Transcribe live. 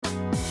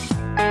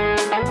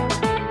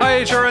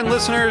HRN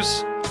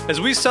listeners.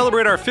 As we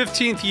celebrate our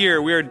 15th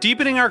year, we are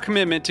deepening our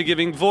commitment to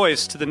giving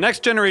voice to the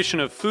next generation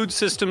of food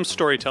systems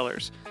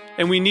storytellers,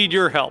 and we need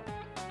your help.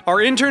 Our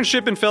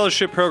internship and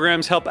fellowship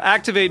programs help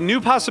activate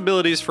new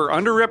possibilities for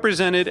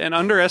underrepresented and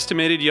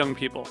underestimated young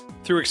people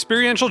through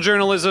experiential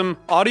journalism,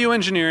 audio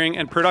engineering,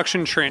 and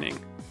production training.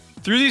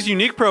 Through these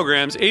unique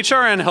programs,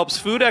 HRN helps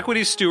food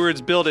equity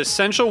stewards build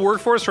essential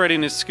workforce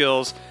readiness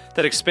skills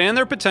that expand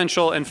their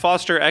potential and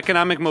foster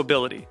economic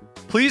mobility.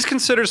 Please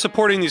consider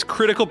supporting these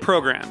critical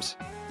programs.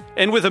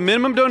 And with a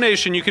minimum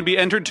donation, you can be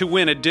entered to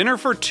win a dinner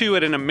for two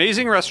at an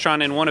amazing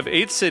restaurant in one of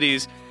 8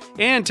 cities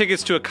and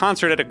tickets to a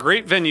concert at a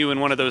great venue in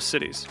one of those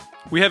cities.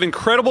 We have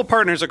incredible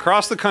partners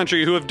across the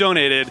country who have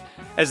donated,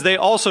 as they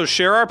also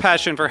share our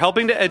passion for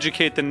helping to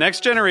educate the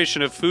next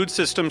generation of food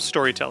systems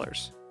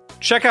storytellers.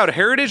 Check out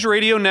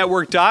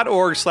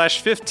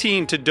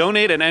heritageradionetwork.org/15 to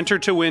donate and enter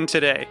to win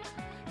today.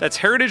 That's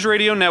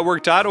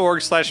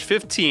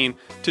heritageradionetwork.org/15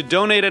 to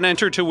donate and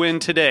enter to win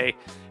today.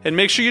 And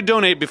make sure you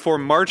donate before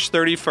March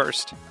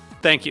 31st.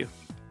 Thank you.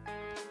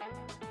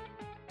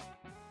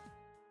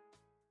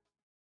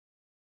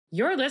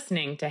 You're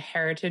listening to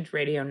Heritage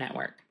Radio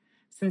Network.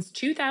 Since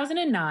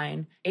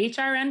 2009,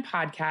 HRN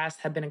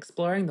podcasts have been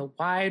exploring the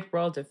wide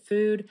world of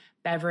food,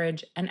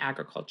 beverage, and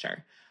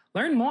agriculture.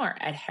 Learn more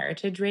at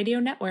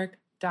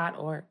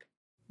heritageradionetwork.org.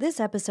 This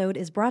episode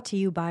is brought to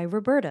you by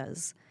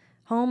Roberta's,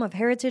 home of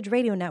Heritage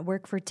Radio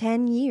Network for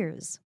 10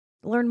 years.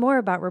 Learn more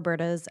about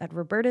Roberta's at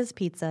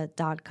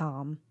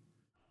robertaspizza.com.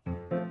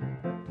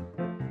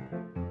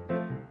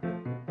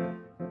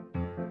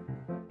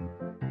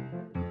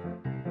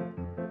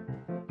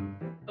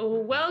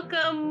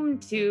 Welcome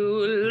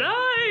to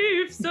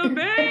Life's a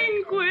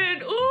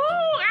Banquet.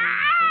 Ooh,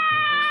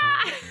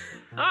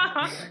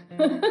 ah!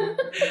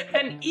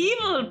 An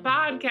evil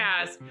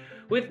podcast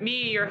with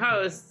me, your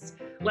hosts,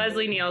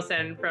 Leslie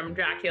Nielsen from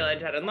Dracula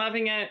Dead and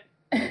Loving It.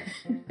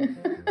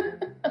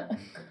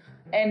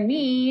 And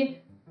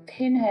me,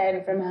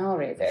 Pinhead from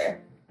Hellraiser.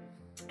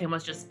 I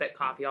almost just spit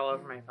coffee all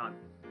over my phone.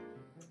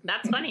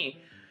 That's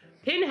funny.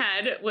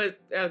 Pinhead was,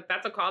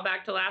 that's a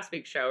callback to last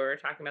week's show. We were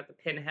talking about the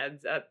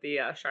pinheads at the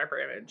Sharper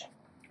Image.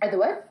 At the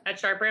what? At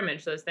Sharper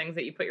Image, those things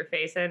that you put your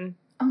face in.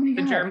 Oh my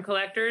God. The germ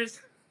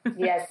collectors.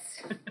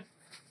 Yes.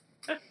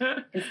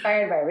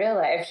 Inspired by real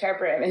life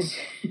Sharper Image.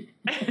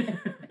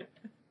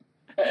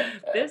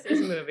 This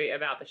is a movie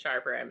about the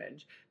Sharper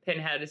Image.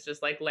 Pinhead is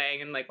just like laying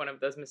in like one of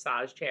those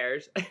massage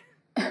chairs.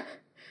 So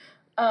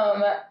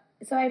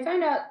I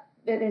found out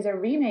that there's a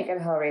remake of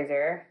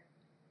Hellraiser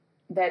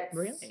that's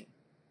Really?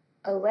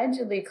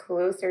 allegedly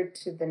closer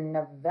to the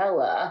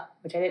novella,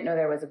 which I didn't know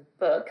there was a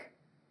book.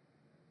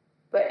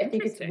 But I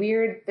think it's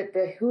weird that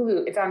the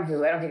Hulu, it's on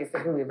Hulu. I don't think it's the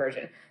Hulu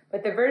version.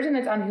 But the version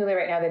that's on Hulu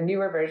right now, the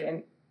newer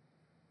version,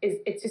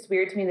 it's just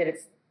weird to me that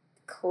it's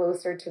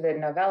closer to the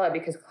novella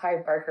because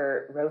Clive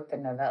Barker wrote the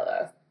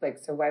novella. Like,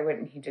 so why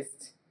wouldn't he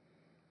just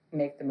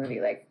make the movie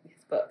like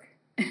his book?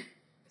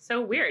 So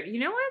weird. You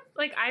know what?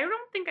 Like, I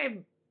don't think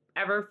I've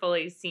ever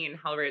fully seen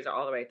Hellraiser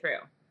all the way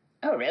through.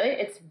 Oh, really?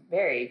 It's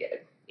very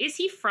good. Is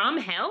he from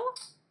hell?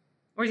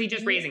 Or is he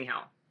just raising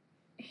hell?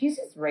 He's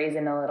just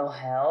raising a little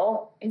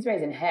hell. He's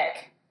raising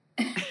heck.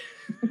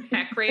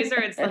 Heck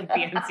Raiser? It's like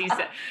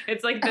the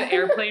it's like the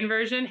airplane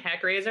version,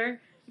 Heck Raiser.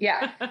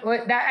 Yeah.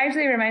 Well, that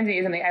actually reminds me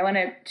of something. I want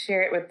to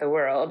share it with the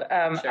world.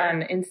 Sure.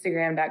 On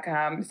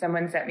Instagram.com,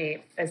 someone sent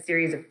me a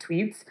series of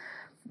tweets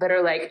that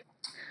are like,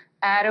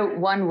 add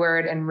one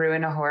word and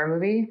ruin a horror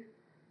movie.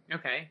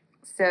 Okay.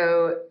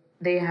 So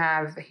they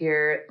have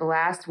here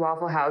Last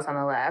Waffle House on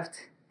the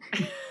left.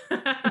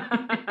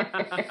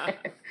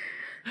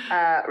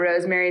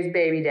 Rosemary's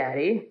Baby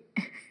Daddy.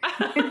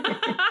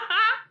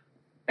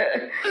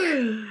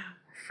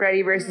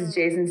 Freddy versus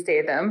Jason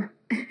Statham.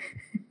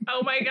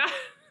 Oh my God.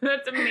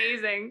 That's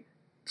amazing.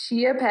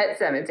 Chia Pet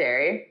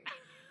Cemetery.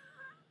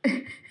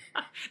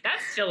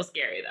 That's still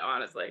scary though,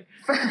 honestly.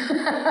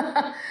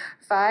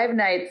 5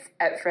 Nights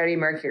at Freddie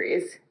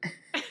Mercury's.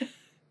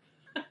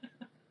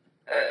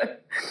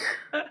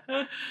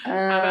 How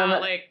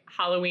about like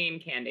Halloween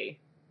candy?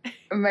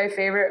 My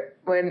favorite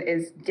one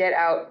is Get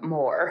Out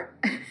More.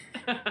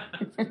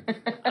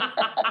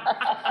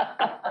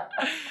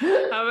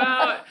 How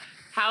about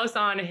House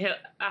on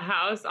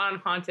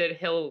Haunted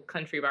Hill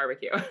Country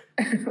Barbecue?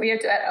 We have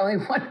to add only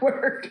one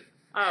word.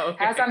 Oh,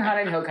 okay. House on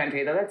Haunted Hill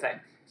Country, though. That's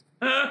fine.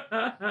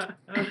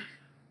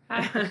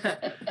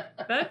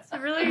 That's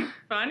really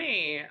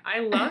funny. I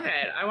love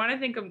it. I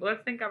want to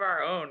let's think of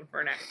our own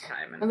for next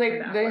time. I was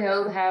like, the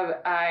hills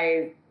have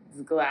eyes,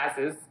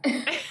 glasses.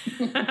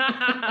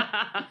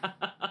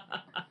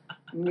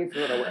 Needs a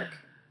little work.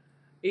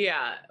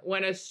 Yeah,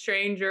 when a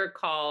stranger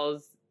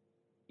calls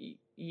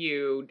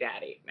you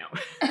daddy. No.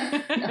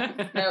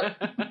 No.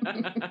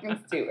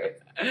 It's 2 words.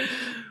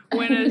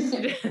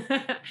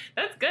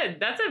 That's good.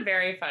 That's a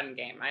very fun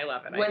game. I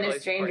love it. When a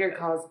stranger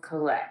calls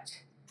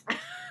Colette.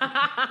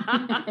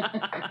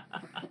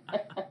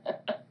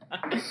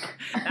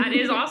 That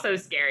is also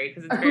scary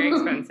because it's very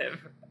expensive.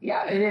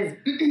 Yeah, it is.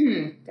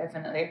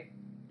 Definitely.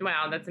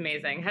 Wow, that's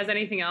amazing. Has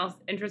anything else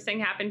interesting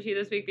happened to you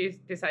this week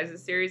besides a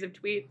series of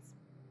tweets?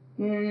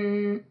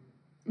 No,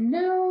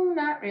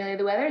 not really.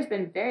 The weather's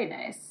been very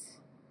nice.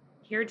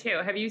 Here too.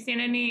 Have you seen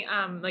any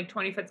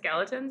 20-foot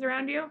skeletons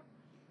around you?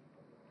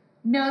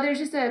 No, there's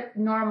just a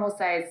normal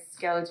size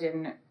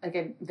skeleton,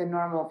 like the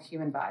normal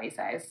human body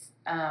size,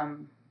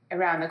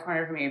 around the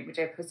corner from me, which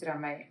I posted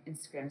on my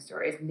Instagram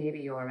stories. Maybe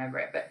you'll remember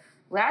it. But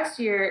last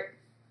year,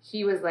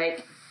 he was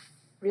like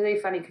really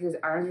funny because his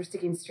arms were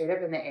sticking straight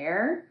up in the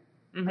air.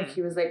 Mm-hmm. Like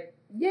he was like,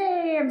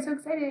 "Yay, I'm so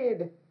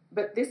excited!"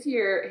 But this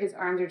year, his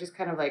arms are just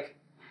kind of like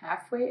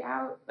halfway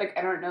out. Like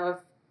I don't know if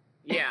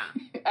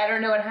I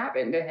don't know what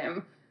happened to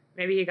him.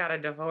 Maybe he got a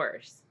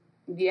divorce.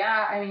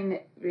 Yeah, I mean,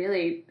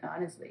 really,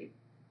 honestly,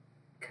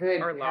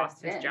 could or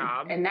lost his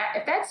job. And that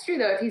if that's true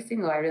though, if he's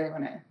single, I really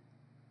want to,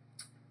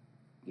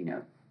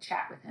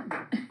 chat with him.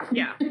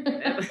 Yeah.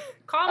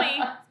 Call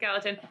me,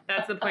 skeleton.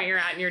 That's the point you're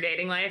at in your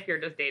dating life.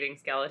 You're just dating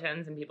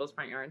skeletons in people's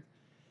front yards.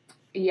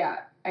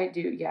 Yeah, I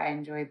do. Yeah, I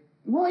enjoy.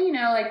 Well,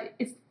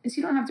 it's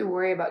you don't have to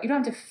worry about. You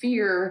don't have to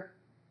fear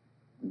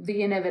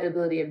the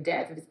inevitability of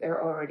death if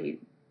they're already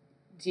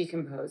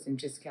decomposed and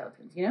just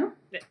skeletons. Yeah,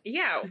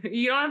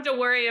 you don't have to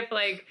worry if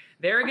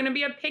they're gonna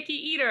be a picky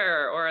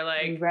eater or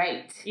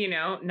right.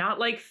 Not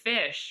like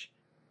fish.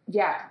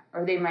 Yeah,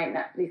 or they might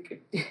not.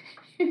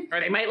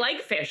 Or they might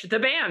like Fish, the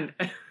band.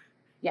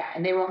 Yeah,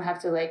 and they won't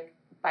have to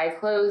buy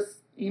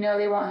clothes.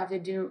 They won't have to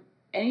do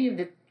any of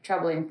the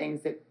troubling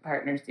things that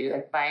partners do,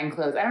 like buying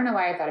clothes. I don't know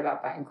why I thought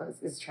about buying clothes.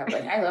 It's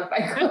troubling. I love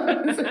buying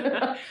clothes.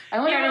 I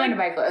want everyone to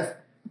buy clothes.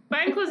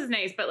 Buying clothes is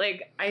nice, but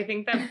I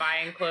think that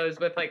buying clothes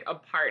with a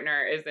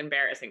partner is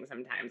embarrassing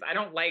sometimes. I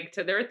don't like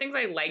to. There are things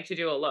I like to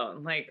do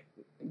alone, like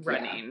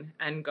running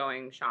and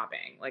going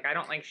shopping. I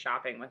don't like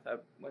shopping with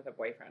a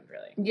boyfriend,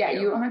 really. Yeah,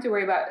 you don't have to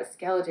worry about a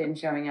skeleton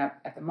showing up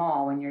at the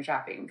mall when you're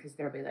shopping because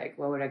they'll be like,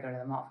 "What would I go to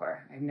the mall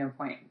for? I have no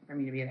point for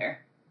me to be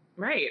there."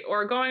 Right,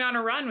 or going on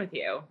a run with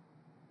you.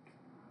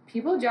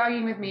 People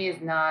jogging with me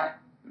is not.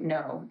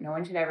 No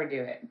one should ever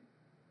do it.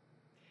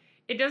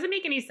 It doesn't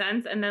make any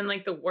sense. And then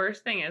the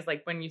worst thing is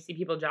when you see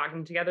people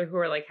jogging together who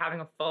are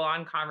having a full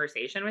on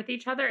conversation with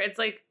each other, it's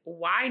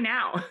why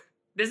now?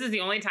 This is the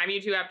only time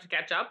you two have to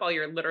catch up while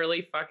you're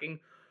literally fucking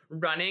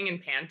running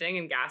and panting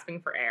and gasping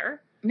for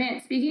air.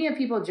 Man, speaking of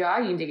people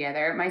jogging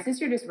together, my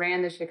sister just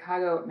ran the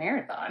Chicago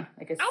Marathon,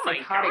 a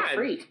psychotic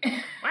freak.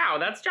 Wow,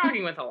 that's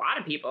jogging with a lot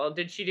of people.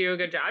 Did she do a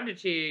good job? Did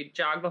she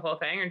jog the whole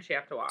thing or did she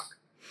have to walk?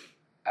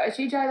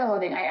 She jogged the whole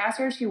thing. I asked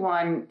her if she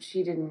won.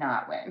 She did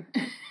not win.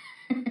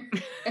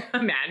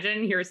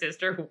 Imagine your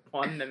sister who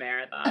won the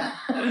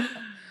marathon.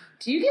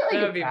 Do you get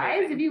a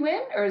prize if you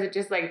win? Or is it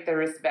just the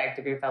respect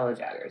of your fellow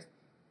joggers?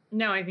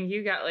 No, I think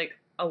you got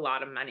a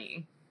lot of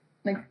money.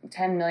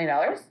 $10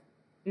 million?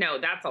 No,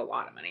 that's a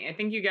lot of money. I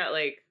think you got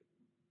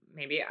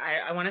maybe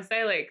I want to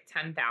say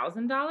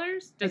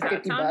 $10,000. Does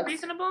that sound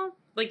reasonable?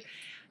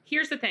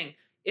 Here's the thing.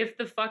 If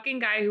the fucking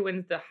guy who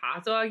wins the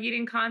hot dog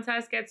eating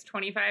contest gets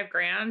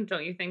 $25,000,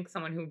 don't you think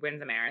someone who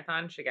wins a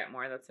marathon should get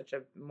more? That's such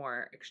a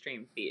more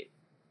extreme feat.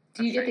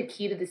 Do you get the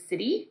key to the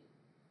city?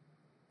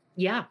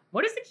 Yeah.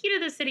 What is the key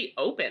to the city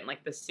open?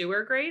 The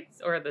sewer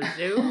grates or the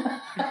zoo?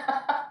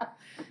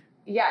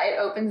 Yeah, it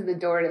opens the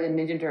door to the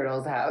Ninja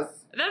Turtles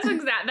house.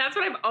 That's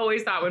what I've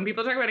always thought. When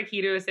people talk about a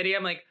key to a city,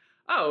 I'm like,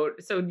 oh,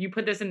 so you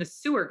put this in the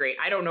sewer grate.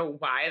 I don't know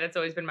why. That's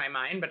always been my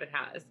mind, but it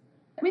has.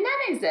 I mean, that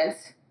makes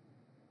sense.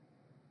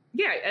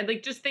 Yeah, and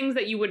just things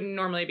that you wouldn't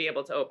normally be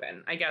able to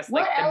open. I guess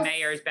the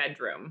mayor's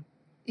bedroom.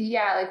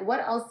 Yeah, what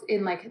else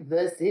in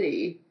the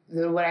city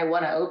would I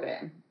want to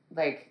open?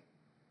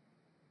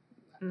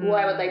 Well,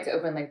 I would like to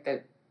open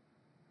the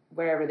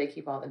wherever they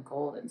keep all the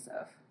gold and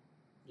stuff.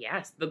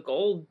 Yes, the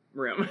gold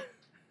room.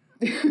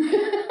 Here's the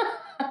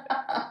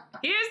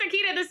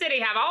key to the city.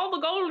 Have all the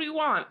gold you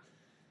want.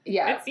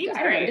 Yeah, it seems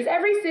great. Does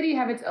every city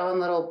have its own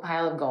little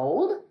pile of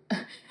gold?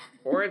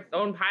 Or its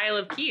own pile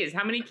of keys?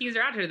 How many keys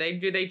are out there?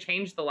 Do they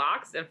change the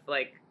locks if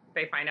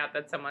they find out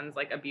that someone's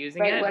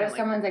abusing it? Right. What if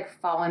someone's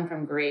fallen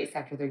from grace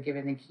after they're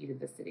given the key to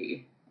the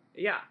city?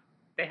 Yeah,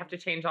 they have to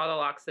change all the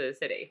locks to the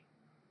city.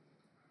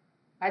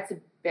 That's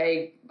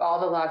all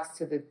the locks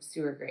to the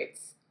sewer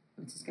grates.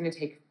 It's just going to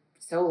take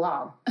so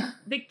long.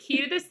 The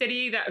key to the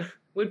city that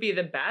would be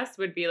the best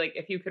would be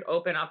if you could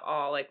open up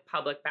all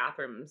public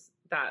bathrooms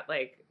that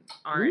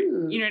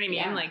aren't, you know what I mean?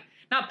 Yeah.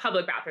 Not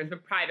public bathrooms,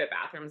 but private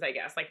bathrooms, I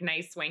guess.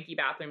 Nice swanky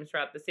bathrooms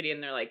throughout the city,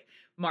 and they're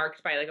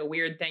marked by a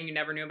weird thing you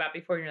never knew about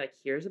before. And you're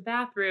here's a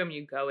bathroom.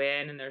 You go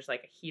in and there's a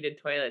heated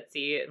toilet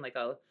seat and I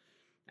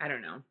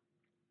don't know,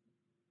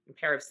 a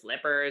pair of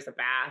slippers, a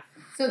bath.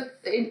 So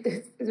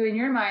in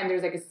your mind,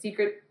 there's a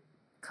secret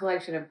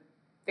collection of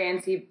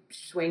fancy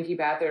swanky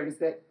bathrooms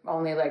that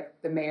only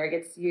the mayor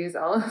gets to use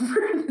all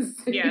over the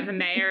city. Yeah, the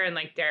mayor and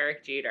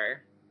Derek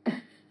Jeter.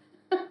 I'm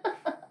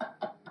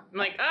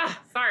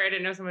sorry, I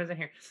didn't know someone was in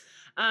here.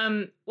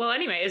 Well,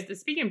 anyway,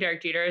 speaking of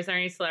Derek Jeter, is there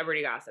any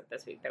celebrity gossip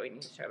this week that we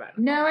need to show about?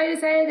 No, I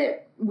decided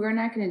that we're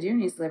not going to do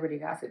any celebrity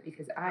gossip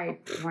because I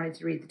wanted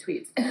to read the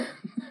tweets.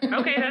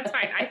 Okay, that's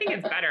fine. I think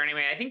it's better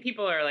anyway. I think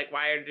people are like,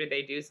 why do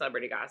they do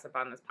celebrity gossip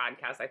on this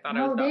podcast? I thought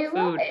it was about they food.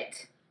 love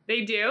it.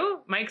 They do?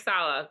 Mike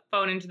Sala,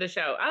 phone into the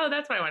show. Oh,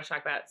 that's what I want to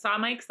talk about. Saw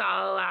Mike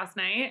Sala last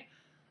night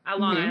at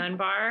Long Island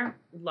Bar.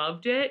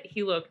 Loved it.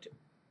 He looked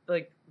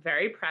like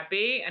very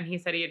preppy, and he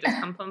said he had just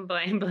come from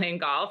playing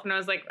golf, and I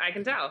was like, I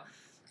can tell.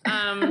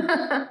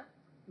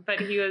 But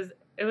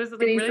it was like,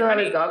 Did he really still have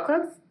funny. his golf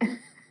clubs?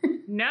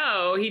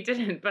 No, he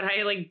didn't, but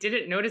I like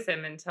didn't notice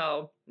him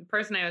until the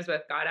person I was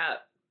with got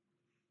up,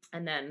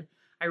 and then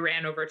I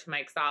ran over to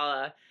Mike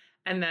Sala,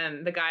 and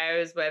then the guy I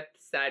was with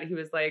said, he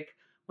was like,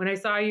 when I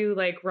saw you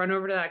like run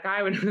over to that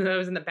guy when I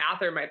was in the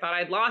bathroom, I thought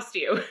I'd lost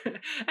you.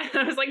 And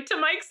I was like, to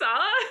Mike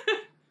Sala?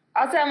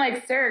 Also, I'm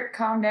like, sir,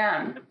 calm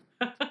down.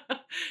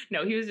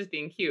 No, he was just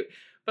being cute.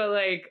 But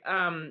like,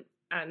 and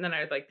then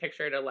I like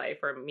pictured a life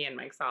where me and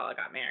Mike Sala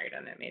got married,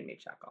 and it made me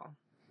chuckle.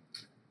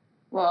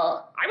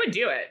 Well, I would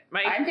do it.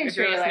 Mike, I'm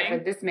picturing a life where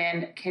listening. this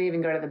man can't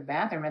even go to the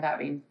bathroom without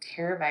being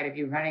terrified of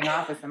you running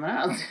off with someone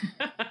else.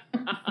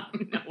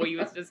 No, he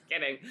was just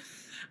kidding.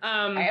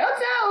 I hope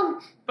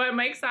so. But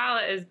Mike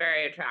Sala is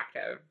very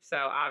attractive, so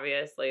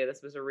obviously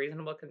this was a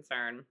reasonable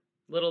concern.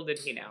 Little did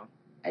he know.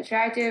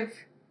 Attractive,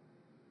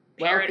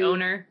 Parrot wealthy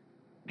owner.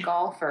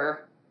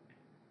 golfer.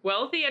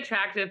 Wealthy,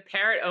 attractive,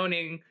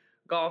 parrot-owning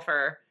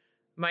golfer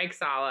Mike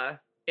Sala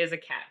is a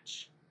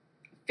catch.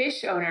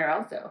 Fish owner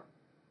also.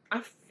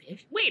 A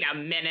fish? Wait a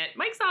minute.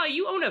 Mike Sala,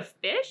 you own a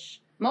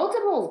fish?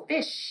 Multiple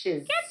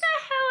fishes. Get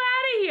the hell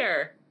out of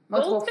here.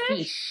 Multiple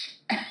Goldfish?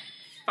 fish.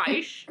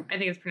 Fish? I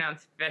think it's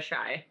pronounced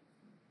fish-eye.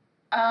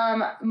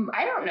 I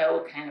don't know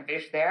what kind of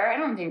fish they are. I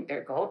don't think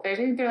they're goldfish.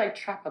 I think they're like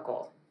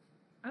tropical.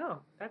 Oh,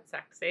 that's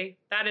sexy.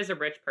 That is a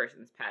rich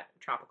person's pet,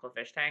 tropical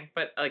fish tank,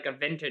 but like a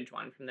vintage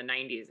one from the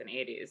 90s and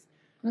 80s. It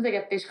was like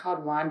a fish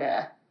called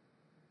Wanda.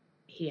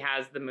 He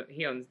owns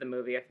the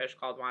movie A Fish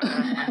Called Wanda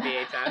on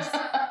VHS.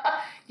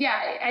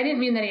 Yeah, I didn't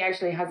mean that he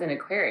actually has an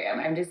aquarium.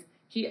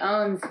 He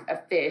owns a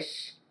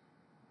fish.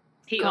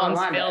 He called owns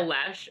Wanda. Phil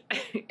Lesh.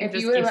 If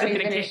just you would keeps let him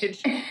me in a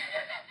finish. cage.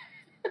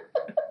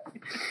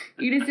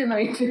 You just didn't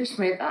let me finish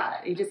my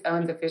thought. He just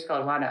owns a fish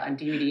called Wanda on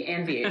DVD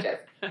and VHS.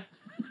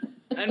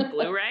 And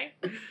Blu-ray.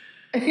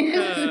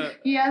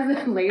 He has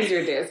a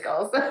laser disc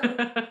also.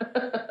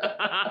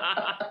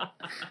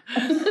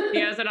 He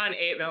has it on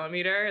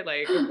 8mm,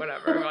 like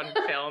whatever, on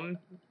film.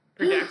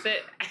 Projects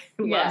it.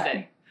 Loves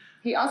it.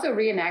 He also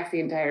reenacts the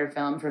entire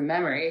film from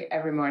memory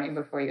every morning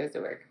before he goes to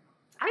work.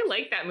 I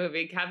like that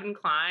movie. Kevin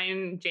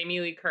Kline, Jamie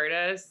Lee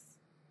Curtis.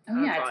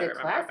 Oh, yeah, That's all I it's a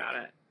remember classic. about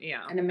it.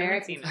 Yeah. An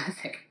American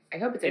classic. I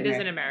hope it's It is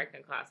an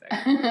American classic.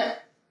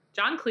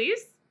 John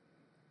Cleese?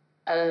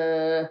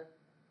 I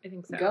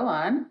think so. Go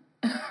on.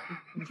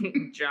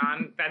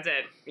 John, that's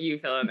it. You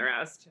fill in the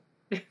rest.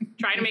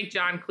 Try to make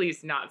John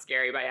Cleese not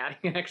scary by adding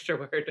an extra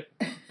word.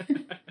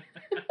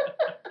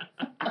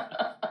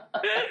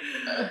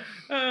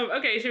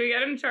 Okay, should we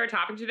get into our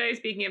topic today?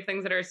 Speaking of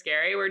things that are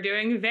scary, we're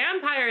doing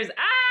vampires.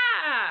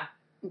 Ah!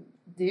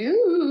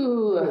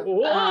 Dude.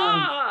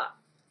 Whoa!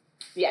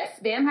 Yes,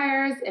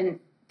 vampires, and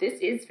this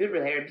is food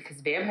related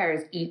because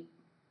vampires eat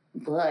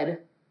blood.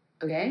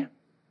 Okay?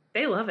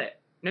 They love it,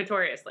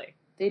 notoriously.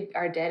 They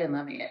are dead and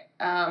loving it.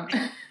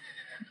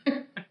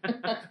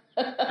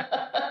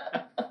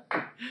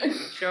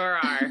 Sure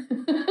are.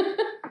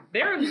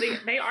 They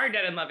are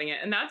dead and loving it.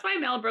 And that's why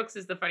Mel Brooks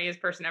is the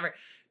funniest person ever.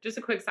 Just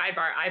a quick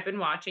sidebar. I've been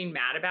watching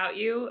Mad About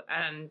You,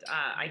 and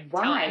I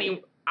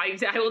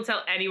will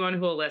tell anyone who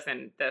will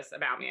listen this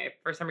about me.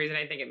 For some reason,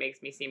 I think it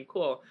makes me seem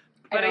cool.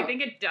 But I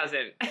think it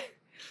doesn't.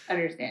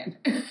 Understand.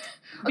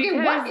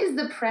 Okay, what is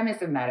the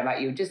premise of Mad About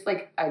You? Just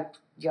like a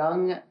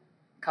young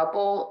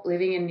couple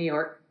living in New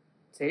York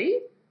City?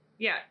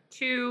 Yeah,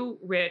 two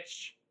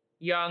rich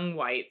young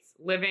whites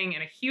living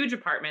in a huge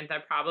apartment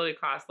that probably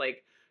cost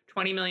like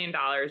 $20 million,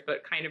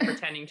 but kind of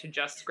pretending to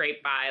just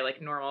scrape by like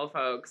normal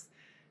folks.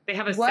 They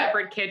have a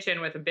separate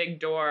kitchen with a big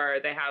door.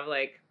 They have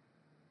like,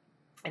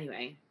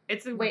 anyway,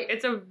 it's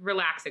a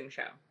relaxing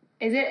show.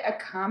 Is it a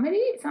comedy?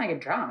 It's not like a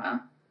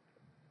drama.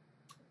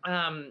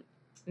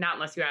 Not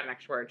unless you add an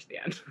extra word to the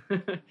end.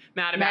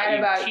 Mad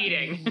about you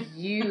cheating.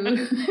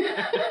 You.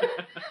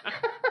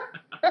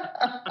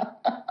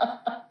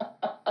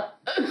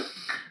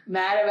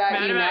 Mad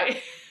about you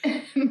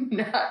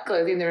not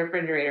closing the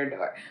refrigerator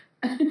door.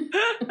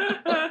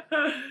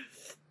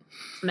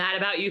 Mad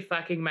about you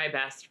fucking my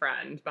best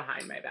friend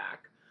behind my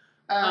back.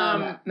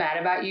 Mad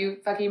about you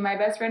fucking my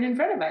best friend in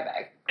front of my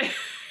back.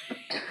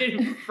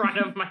 In front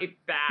of my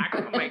back.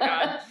 Oh my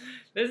god.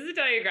 This is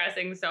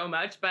digressing so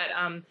much, but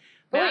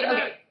wait,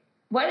 okay.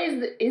 What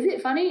is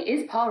it funny?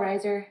 Is Paul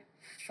Reiser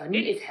funny?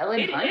 Is Helen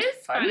Hunt funny? It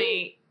is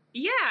funny.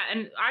 Yeah,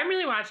 and I'm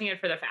really watching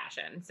it for the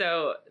fashion.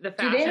 So the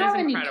fashion is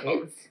incredible.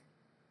 Any kids?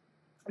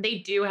 They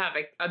do have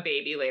a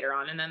baby later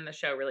on, and then the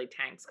show really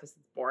tanks because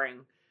it's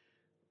boring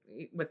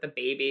with the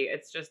baby.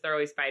 It's just they're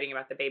always fighting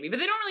about the baby, but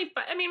they don't really.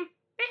 I mean,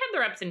 they have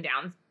their ups and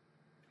downs.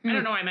 I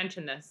don't know why I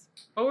mentioned this.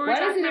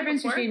 What is the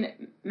difference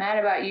between Mad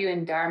About You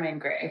and Dharma and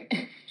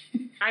Greg?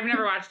 I've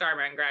never watched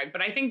Dharma and Greg,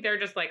 but I think they're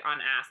just like on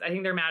acid. I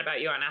think they're Mad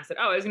About You on acid.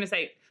 Oh, I was going to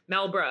say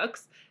Mel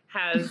Brooks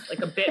has like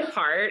a bit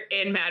part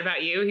in Mad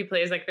About You. He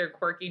plays like their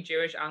quirky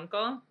Jewish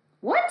uncle.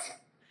 What?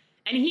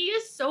 And he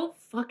is so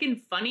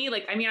fucking funny.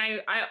 Like, I mean, I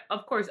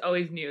of course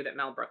always knew that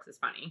Mel Brooks is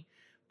funny,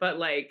 but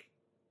like,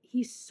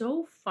 he's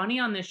so funny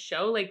on this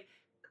show. Like,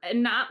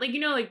 and not like,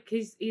 you know, like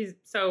he's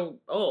so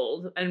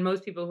old, and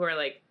most people who are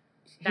like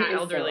that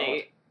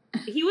elderly,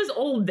 he was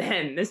old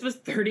then. This was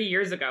 30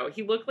 years ago.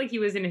 He looked like he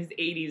was in his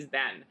 80s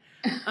then.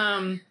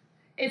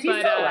 Is he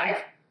still alive?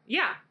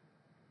 Yeah.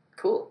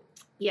 Cool.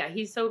 Yeah,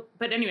 he's so,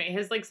 but anyway,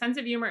 his like sense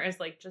of humor is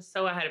like just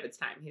so ahead of its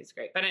time. He's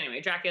great. But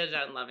anyway, Dracula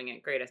Dead and Loving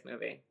It, greatest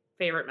movie.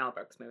 Favorite Mel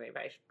Brooks movie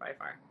by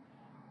far.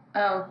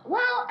 Oh,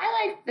 well,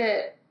 I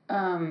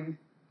like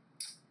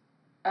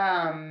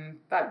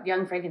about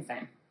Young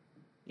Frankenstein.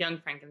 Young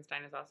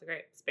Frankenstein is also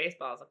great.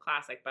 Spaceballs, a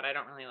classic, but I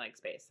don't really like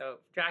space. So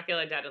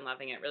Dracula Dead and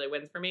Loving It really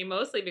wins for me,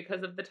 mostly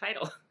because of the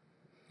title.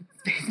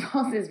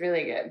 Spaceballs is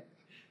really good.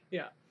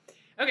 Yeah.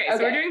 Okay, so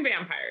we're doing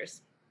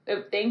vampires.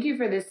 Thank you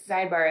for this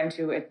sidebar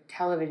into a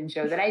television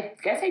show that I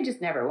guess I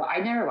never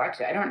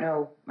watched it. I don't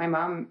know. My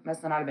mom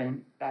must not have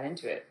been that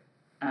into it.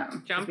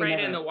 Jump right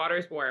in, the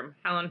water's warm.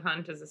 Helen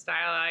Hunt is a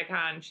style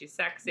icon. She's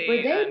sexy.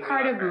 Were they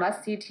part of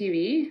Must See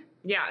TV?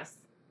 Yes.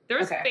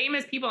 There's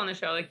famous people on the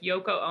show, like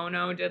Yoko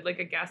Ono did like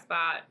a guest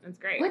spot. It's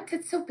great. What?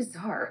 That's so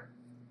bizarre.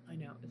 I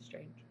know, it's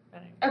strange.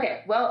 But anyway.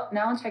 Okay, well,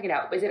 now I'll check it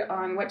out. Is it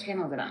on, what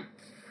channel is it on?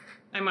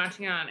 I'm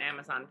watching it on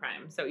Amazon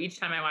Prime. So each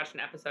time I watch an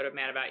episode of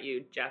Mad About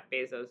You, Jeff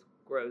Bezos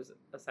grows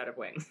a set of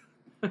wings.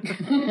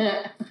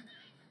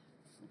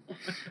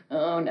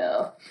 Oh,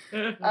 no.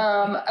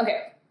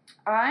 Okay.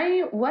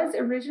 I was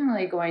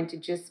originally going to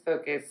just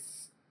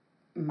focus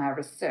my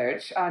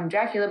research on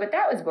Dracula, but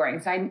that was boring.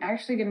 So I'm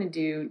actually going to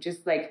do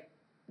just like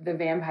the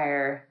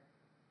vampire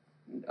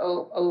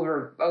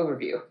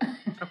overview.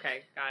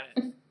 Okay, got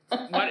it.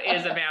 What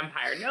is a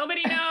vampire?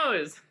 Nobody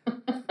knows.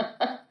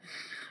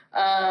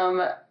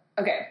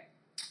 Okay.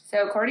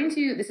 So according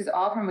to, this is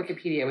all from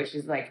Wikipedia, which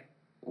is like,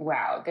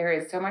 wow, there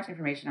is so much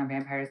information on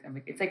vampires, and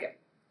it's like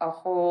a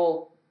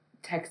whole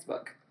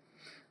textbook.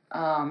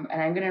 And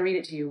I'm going to read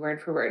it to you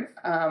word for word.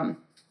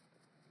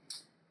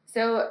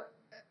 So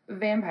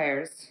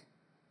vampires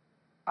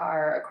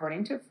are,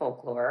 according to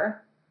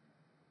folklore,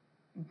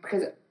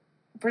 because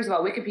first of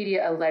all,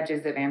 Wikipedia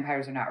alleges that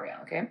vampires are not real,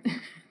 okay?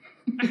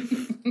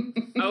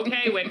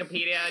 Okay,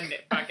 Wikipedia,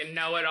 fucking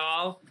know it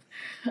all.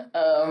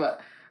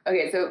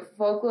 Okay, so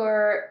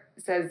folklore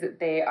says that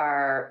they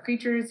are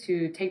creatures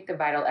who take the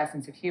vital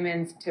essence of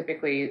humans,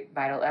 typically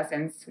vital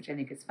essence, which I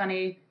think is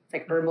funny. It's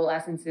like herbal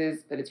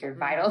essences, but it's your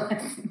vital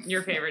essence.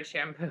 Your favorite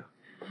shampoo.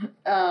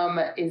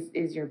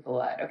 Is your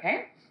blood,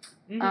 okay?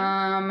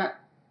 Mm-hmm.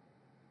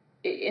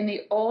 In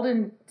the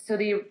olden, so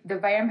the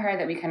vampire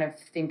that we kind of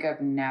think of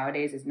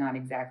nowadays is not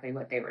exactly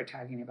what they were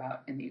talking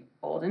about in the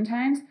olden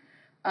times.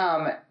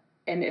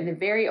 And in the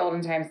very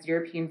olden times,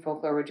 European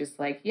folklore were just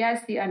like,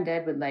 yes, the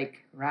undead would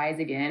like rise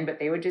again, but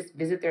they would just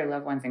visit their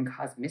loved ones and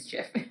cause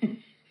mischief.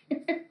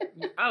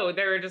 Oh,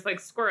 they were just like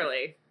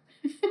squirrely.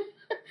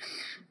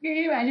 Can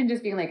you imagine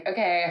just being like,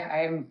 okay,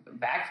 I'm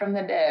back from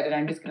the dead, and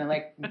I'm just going to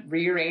like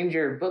rearrange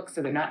your books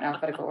so they're not in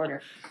alphabetical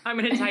order. I'm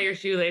going to tie your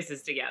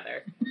shoelaces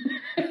together.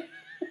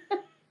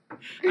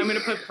 I'm going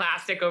to put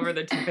plastic over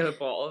the toilet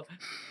bowl.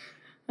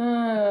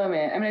 Oh,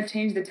 man. I'm going to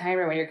change the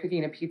timer when you're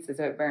cooking a pizza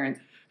so it burns.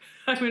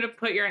 I'm going to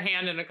put your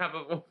hand in a cup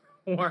of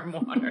warm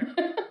water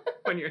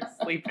when you're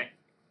sleeping.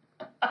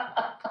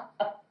 I'm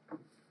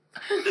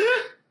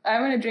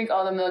going to drink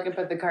all the milk and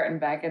put the carton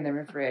back in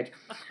the fridge.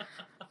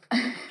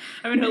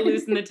 I'm going to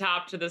loosen the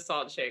top to the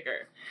salt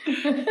shaker.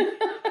 I'm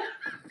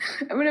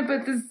going to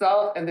put the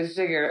salt and the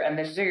sugar and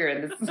the sugar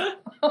and the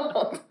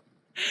salt.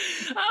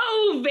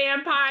 Oh,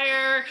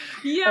 vampire.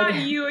 Yeah,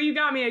 okay. You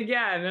got me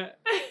again.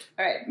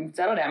 All right,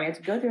 settle down. We have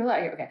to go through a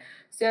lot here. Okay,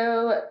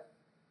 so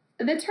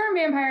the term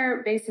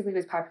vampire basically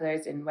was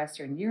popularized in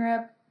Western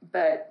Europe,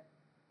 but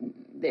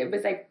it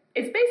was like,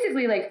 it's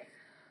basically like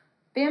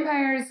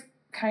vampires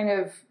kind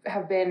of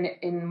have been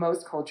in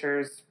most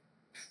cultures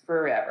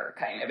forever,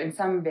 kind of, in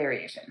some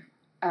variation.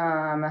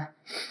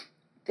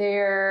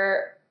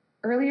 Their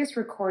earliest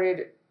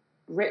recorded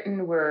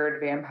written word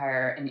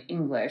vampire in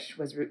English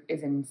is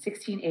in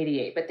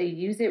 1688, but they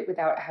use it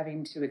without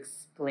having to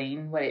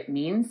explain what it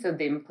means, so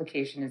the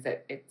implication is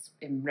that it's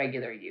in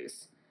regular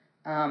use.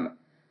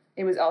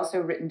 It was also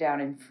written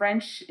down in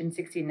French in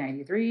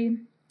 1693.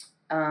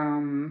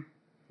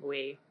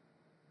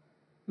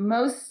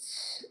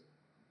 Most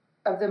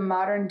of the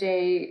modern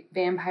day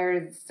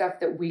vampire stuff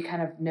that we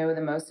kind of know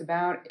the most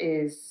about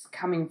is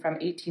coming from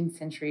 18th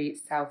century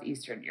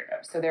Southeastern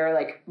Europe. So there are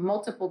like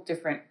multiple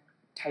different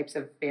types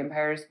of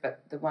vampires,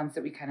 but the ones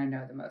that we kind of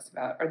know the most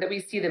about, or that we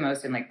see the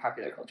most in like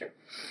popular culture.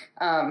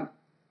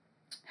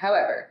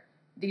 However,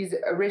 these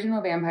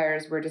original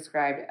vampires were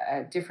described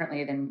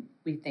differently than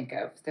we think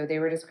of. So they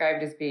were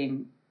described as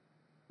being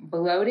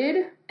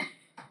bloated,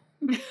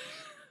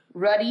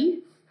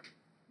 ruddy,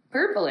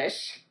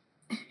 purplish,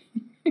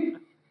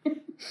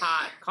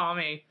 Hot. Call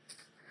me.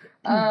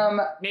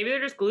 Maybe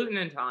they're just gluten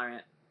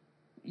intolerant.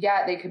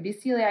 Yeah, they could be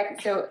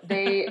celiac. So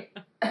they,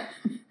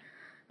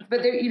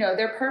 but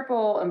they're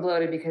purple and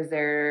bloated because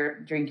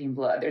they're drinking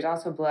blood. There's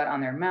also blood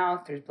on their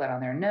mouth. There's blood on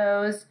their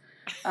nose.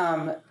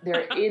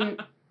 They're in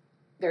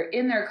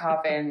their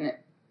coffin,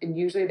 and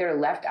usually their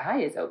left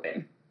eye is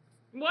open.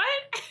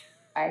 What?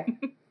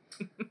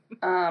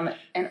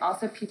 And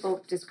also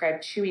people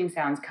describe chewing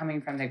sounds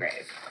coming from the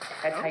grave.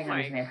 That's how you know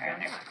there's a vampire in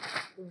there.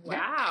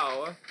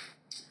 Wow.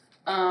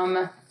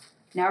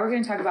 Now we're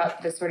going to talk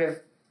about the sort of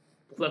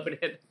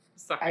Bloated.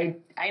 Sorry.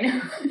 I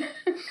know.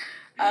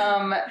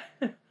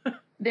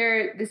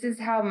 This is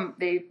how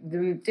the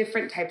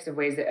different types of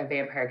ways that a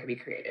vampire could be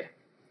created,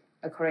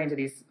 according to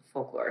these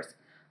folklores.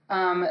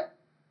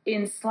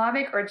 In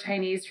Slavic or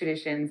Chinese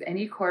traditions,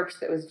 any corpse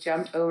that was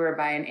jumped over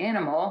by an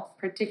animal,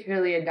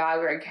 particularly a dog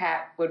or a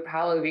cat, would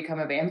probably become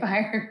a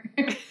vampire.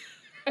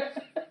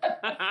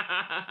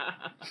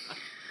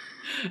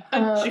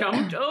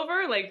 Jumped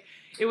over? Like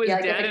it was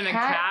dead and a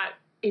cat?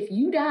 If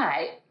you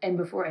die and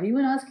before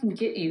anyone else can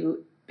get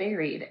you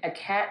buried, a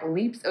cat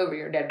leaps over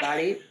your dead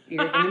body,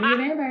 you're going to be a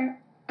vampire.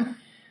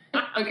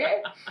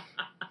 Okay?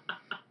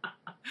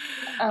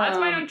 That's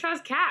why I don't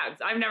trust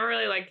cats. I've never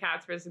really liked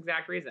cats for this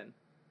exact reason.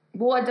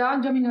 Well, a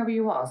dog jumping over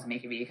you will also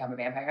make you become a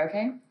vampire,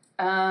 okay?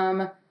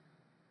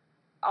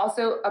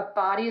 Also, a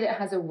body that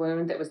has a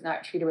wound that was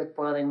not treated with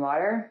boiling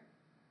water,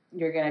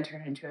 you're going to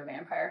turn into a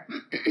vampire.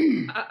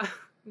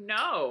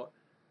 No.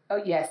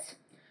 Oh, yes.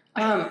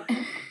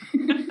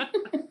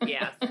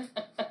 Yes.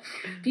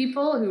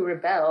 People who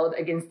rebelled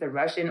against the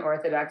Russian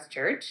Orthodox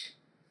Church,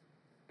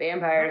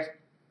 vampires.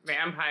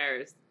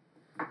 Vampires.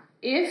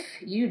 If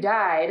you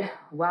died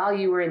while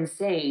you were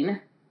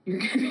insane, you're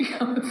going to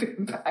become a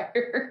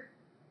vampire.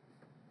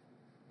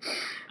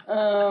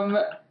 Well,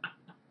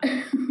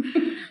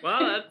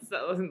 that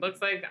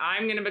looks like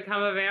I'm going to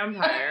become a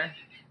vampire.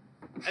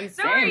 And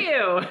so are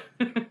you.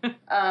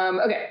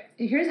 Okay,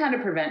 here's how to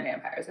prevent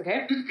vampires,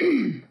 okay?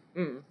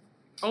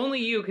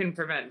 Only you can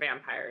prevent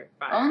vampire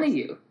fires. Only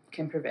you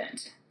can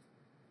prevent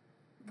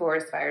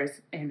forest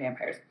fires and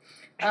vampires.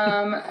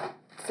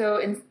 So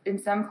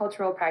in some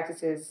cultural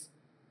practices,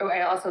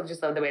 I also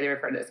just love the way they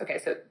refer to this. Okay,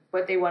 so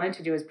what they wanted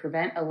to do is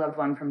prevent a loved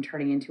one from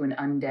turning into an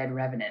undead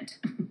revenant.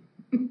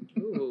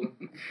 Ooh.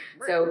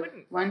 So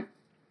one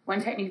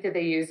technique that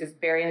they use is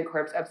burying the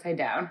corpse upside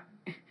down.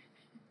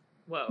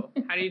 Whoa.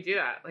 How do you do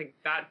that? Like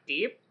that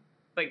deep?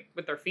 Like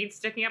with their feet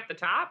sticking up the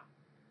top?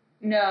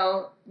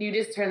 No, you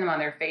just turn them on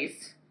their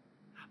face.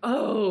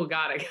 Oh,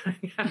 got it.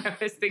 I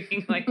was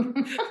thinking like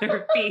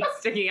their feet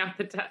sticking up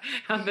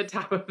on the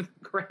top of the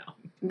ground.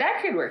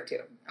 That could work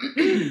too.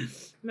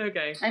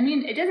 Okay. I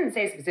mean, it doesn't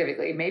say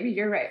specifically. Maybe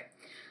you're right.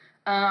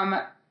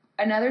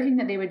 Another thing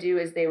that they would do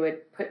is they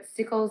would put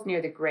sickles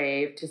near the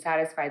grave to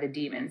satisfy the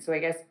demon. So I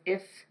guess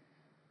if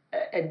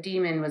a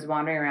demon was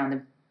wandering around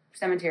the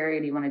cemetery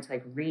and he wanted to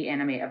like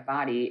reanimate a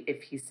body,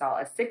 if he saw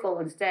a sickle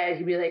instead,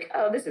 he'd be like,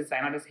 oh, this is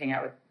fine. I'll just hang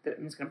out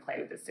I'm just going to play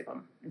with this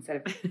sickle instead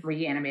of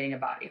reanimating a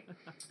body.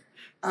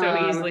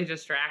 So easily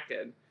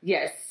distracted.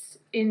 Yes.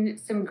 In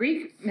some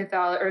Greek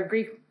mythology or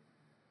Greek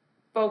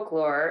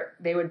folklore,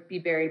 they would be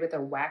buried with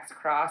a wax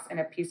cross and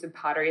a piece of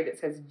pottery that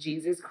says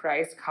Jesus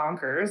Christ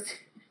conquers.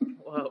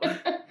 Whoa.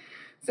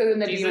 So then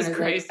the Jesus demon is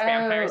Christ, like,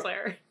 vampire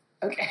slayer.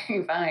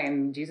 Okay,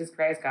 fine. Jesus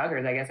Christ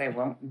conquers. I guess I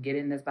won't get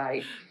in this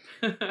body.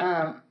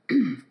 Some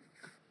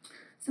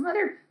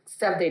other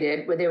stuff they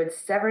did where they would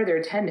sever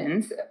their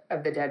tendons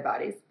of the dead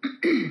bodies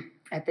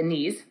at the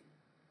knees.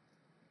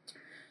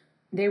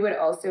 They would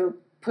also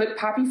put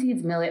poppy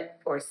seeds, millet,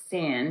 or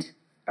sand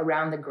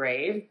around the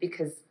grave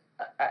because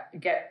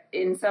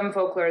in some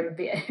folklore,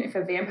 if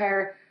a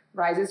vampire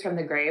rises from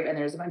the grave and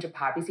there's a bunch of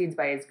poppy seeds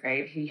by his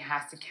grave, he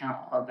has to count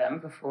all of them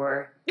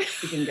before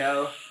he can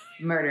go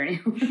murder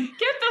anyone. Get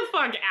the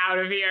fuck out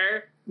of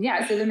here.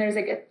 Yeah, so then there's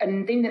like a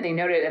thing that they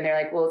noted, and they're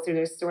like, well, so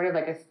there's sort of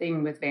like a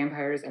thing with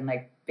vampires and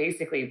like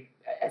basically,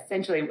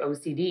 essentially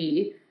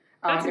OCD.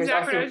 That's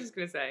exactly what I was just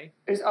going to say.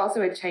 There's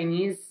also a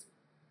Chinese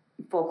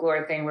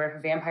folklore thing where if a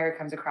vampire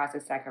comes across a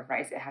sack of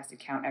rice, it has to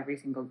count every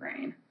single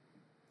grain.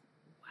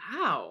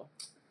 Wow.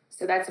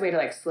 So that's a way to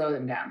like slow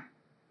them down.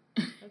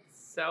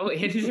 That's so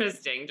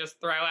interesting. Just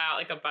throw out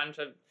like a bunch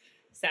of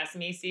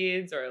sesame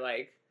seeds or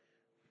like,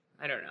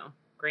 I don't know,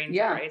 grains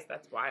of rice.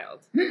 That's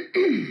wild.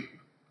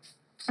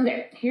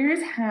 Okay,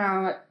 here's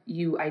how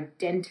you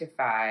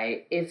identify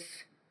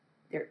if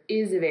there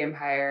is a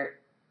vampire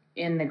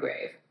in the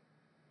grave.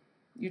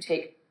 You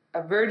take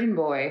a virgin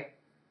boy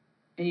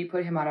and you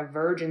put him on a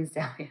virgin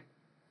stallion.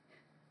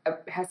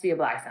 It has to be a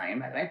black stallion,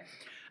 by the way.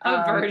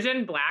 A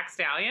virgin black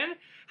stallion?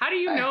 How do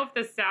you know if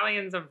the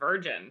stallion's a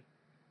virgin?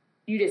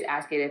 You just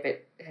ask it if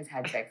it has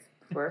had sex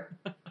before.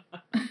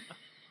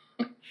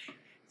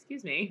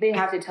 Excuse me. They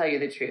have to tell you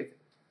the truth.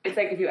 It's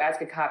like if you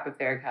ask a cop if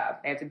they're a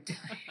cop. They have to tell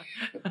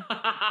you.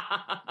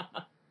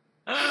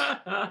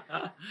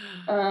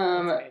 That's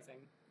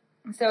amazing.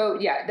 So,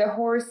 yeah, the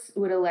horse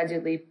would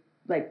allegedly,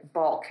 like,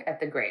 balk at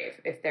the grave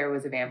if there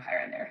was a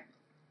vampire in there.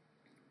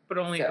 But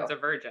only if it's a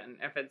virgin.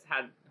 If it's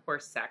had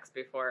horse sex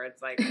before.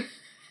 It's like,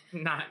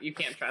 you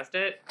can't trust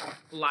it.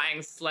 Lying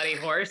slutty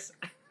horse.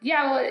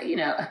 Yeah,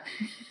 well,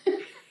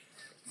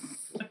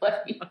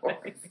 slutty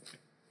horse.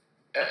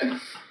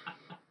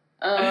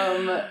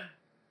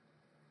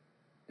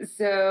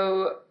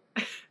 So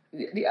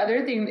the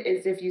other thing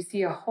is if you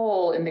see a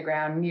hole in the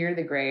ground near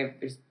the grave,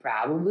 there's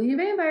probably a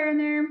vampire in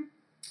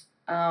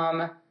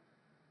there.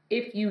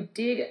 If you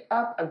dig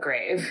up a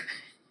grave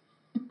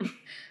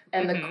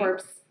and the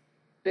corpse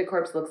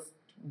looks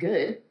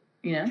good,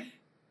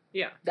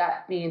 yeah,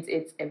 that means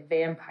it's a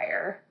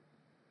vampire.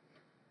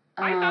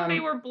 I thought they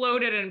were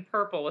bloated and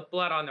purple with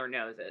blood on their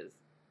noses.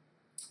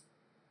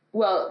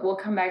 Well, we'll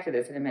come back to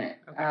this in a minute.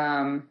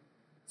 Okay.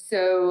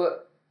 So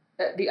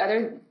the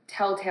other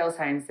telltale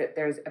signs that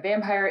there's a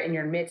vampire in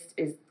your midst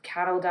is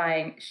cattle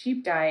dying,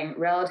 sheep dying,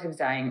 relatives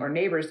dying, or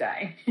neighbors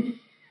dying.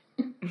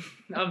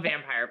 Of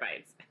vampire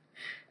bites.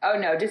 Oh,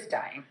 no, just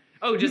dying.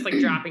 Oh, just like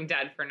dropping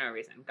dead for no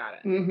reason. Got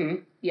it. Mm-hmm.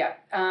 Yeah.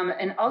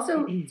 And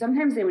also,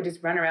 sometimes they would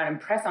just run around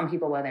and press on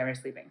people while they were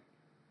sleeping.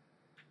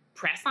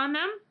 Press on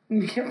them?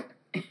 Yep.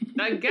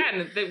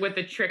 Again, with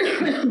the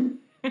tricking.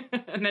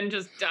 And then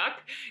just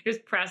duck.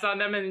 Just press on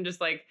them and just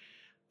like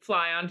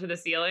fly onto the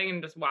ceiling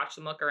and just watch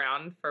them look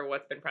around for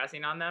what's been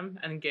pressing on them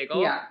and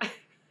giggle. Yeah.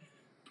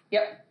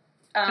 Yep.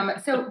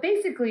 So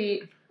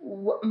basically,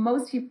 what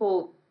most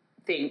people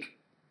think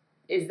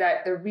is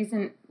that the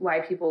reason why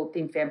people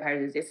think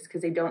vampires exist is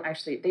because they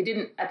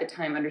didn't at the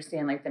time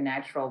understand like the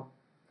natural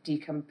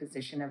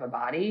decomposition of a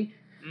body.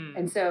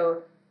 And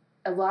so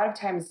a lot of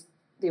times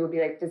they would be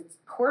like, this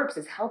corpse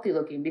is healthy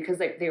looking because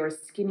like they were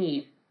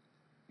skinny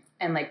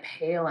and like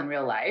pale in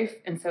real life.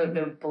 And so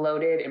they're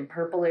bloated and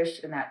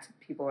purplish, and that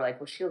people were like,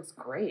 well, she looks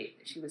great.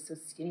 She was so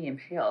skinny and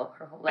pale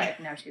her whole life.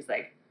 Now she's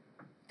like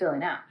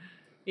filling out.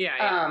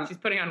 Yeah. She's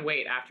putting on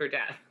weight after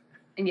death.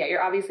 And yeah,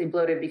 you're obviously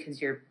bloated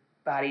because your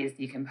body is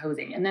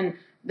decomposing. And then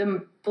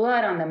the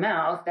blood on the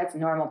mouth, that's a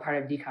normal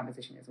part of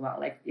decomposition as well.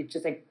 Like it's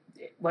just like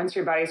once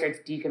your body starts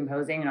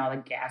decomposing and all the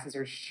gases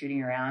are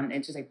shooting around,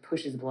 it just like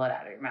pushes blood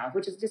out of your mouth,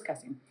 which is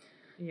disgusting.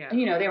 Yeah. And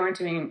they weren't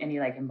doing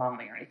any like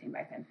embalming or anything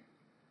back then.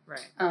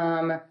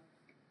 Right.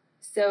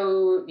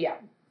 So yeah,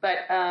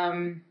 but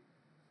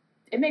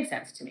it makes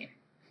sense to me.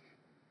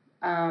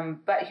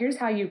 But here's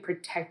how you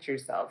protect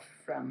yourself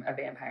from a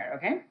vampire,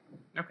 okay?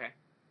 Okay.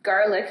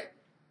 Garlic.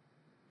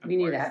 Of you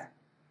course. knew that.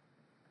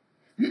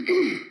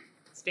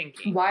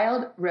 Stinky.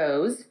 Wild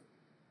rose.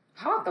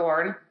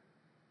 Hawthorn.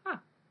 Huh.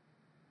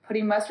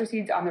 Putting mustard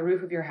seeds on the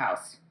roof of your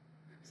house.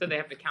 So they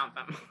have to count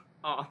them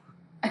all.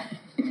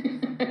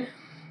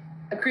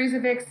 A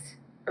crucifix,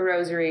 a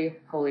rosary,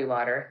 holy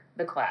water,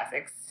 the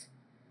classics.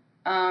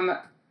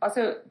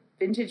 Also,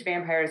 vintage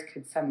vampires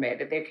could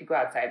sunbathe. They could go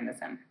outside in the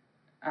sun.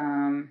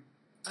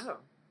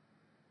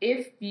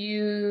 If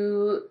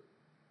you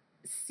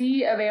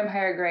see a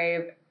vampire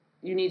grave,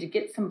 you need to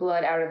get some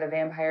blood out of the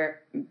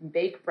vampire,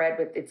 bake bread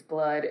with its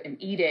blood,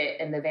 and eat it,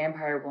 and the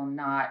vampire will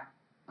not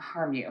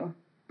harm you.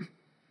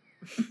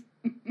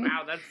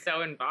 Wow, that's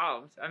so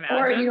involved. Imagine.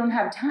 Or if you don't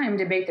have time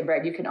to bake the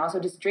bread, you can also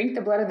just drink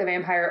the blood of the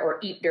vampire or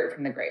eat dirt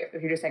from the grave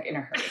if you're just like in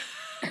a hurry.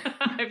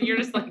 If you're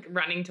just like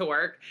running to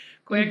work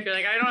quick, you're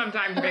like, I don't have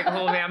time to make a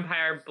whole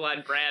vampire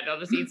blood bread. I'll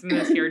just eat some of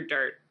this here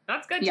dirt.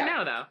 That's good to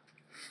know, though.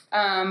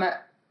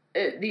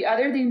 The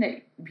other thing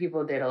that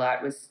people did a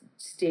lot was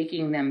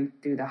staking them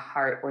through the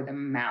heart or the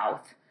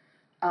mouth.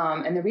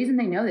 And the reason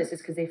they know this is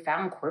because they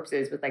found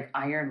corpses with like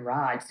iron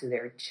rods through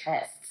their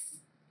chests,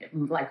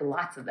 like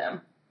lots of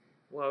them.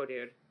 Whoa,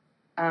 dude.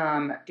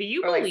 Do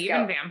you believe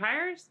in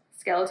vampires?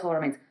 Skeletal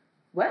remains.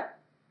 What?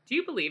 Do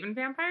you believe in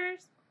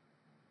vampires?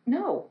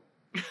 No.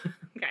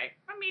 Okay.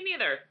 Me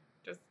neither.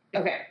 Just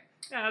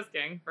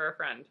asking for a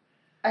friend.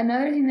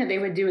 Another thing that they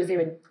would do is they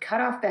would cut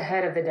off the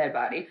head of the dead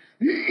body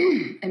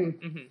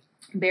and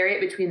bury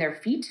it between their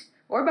feet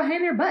or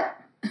behind their butt.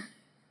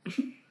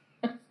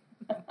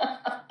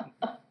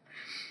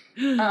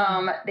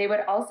 They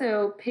would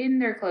also pin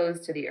their clothes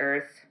to the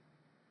earth,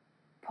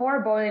 pour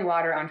boiling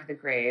water onto the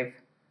grave,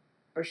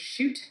 or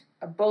shoot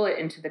a bullet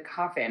into the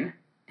coffin.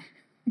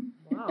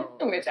 Whoa.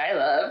 Which I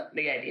love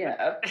the idea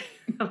of.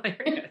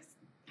 Hilarious.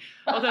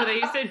 Although they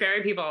used to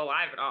bury people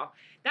alive and all.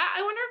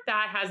 I wonder if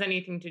that has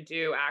anything to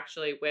do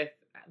actually with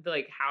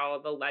like how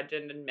the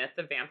legend and myth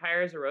of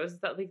vampires arose. Is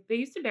that like they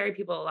used to bury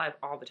people alive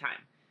all the time.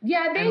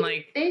 Yeah,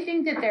 they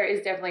think that there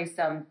is definitely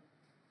some.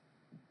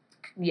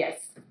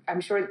 Yes,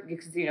 I'm sure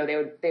because they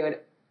would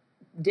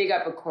dig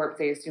up a corpse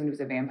they assumed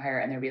was a vampire,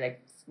 and there'd be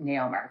like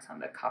nail marks on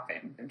the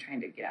coffin. Them trying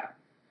to get out.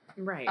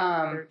 Right.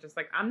 They're just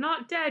like, I'm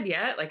not dead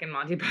yet, like in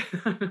Monty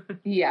Python.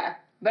 Yeah,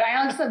 but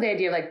I also love the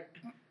idea of like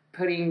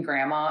putting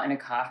grandma in a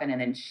coffin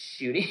and then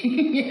shooting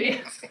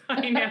it. Yes,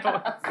 I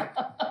know.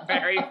 It's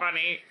very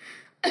funny.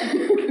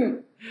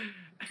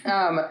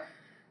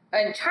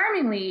 And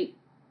charmingly,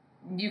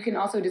 you can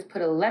also just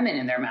put a lemon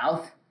in their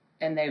mouth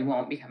and they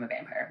won't become a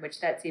vampire, which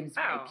that seems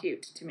very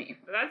cute to me.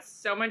 That's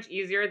so much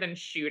easier than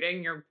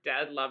shooting your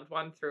dead loved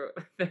one through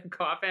the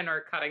coffin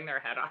or cutting their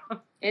head off.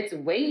 It's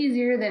way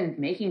easier than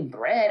making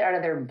bread out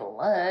of their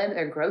blood,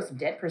 their gross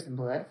dead person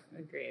blood.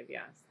 Agreed,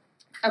 yes.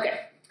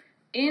 Okay.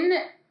 In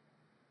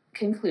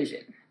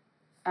conclusion,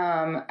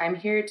 I'm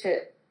here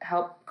to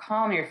help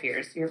calm your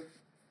fears, your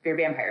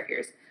vampire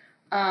fears.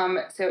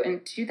 So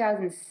in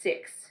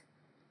 2006,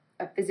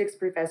 a physics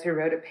professor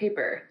wrote a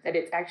paper that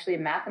it's actually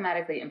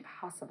mathematically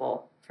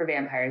impossible for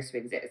vampires to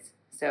exist.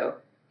 So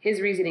his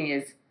reasoning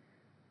is,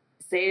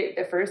 say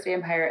the first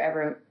vampire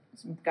ever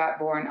got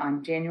born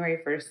on January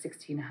 1st,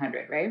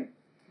 1600, right?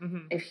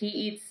 Mm-hmm. If he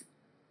eats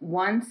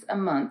once a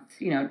month,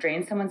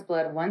 drains someone's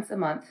blood once a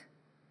month,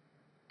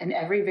 and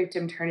every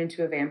victim turned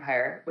into a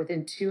vampire,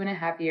 within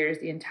 2.5 years,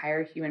 the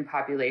entire human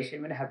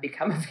population would have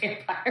become a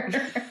vampire.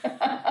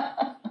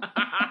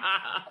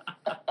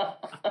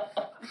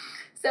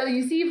 So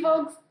you see,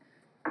 folks,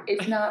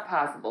 it's not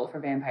possible for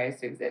vampires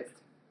to exist.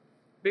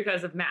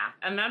 Because of math.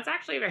 And that's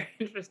actually very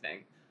interesting.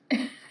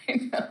 I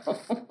know.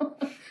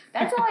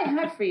 That's all I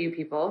had for you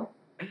people.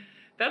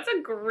 That's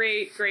a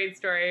great, great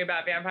story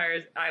about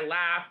vampires. I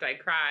laughed, I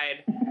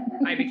cried,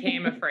 I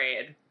became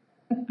afraid.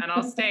 And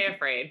I'll stay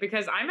afraid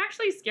because I'm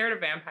actually scared of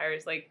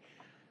vampires. Like,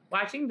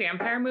 watching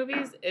vampire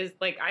movies is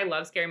like, I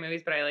love scary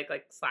movies, but I like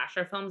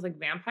slasher films. Like,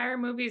 vampire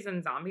movies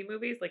and zombie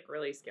movies like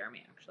really scare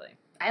me, actually.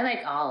 I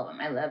like all of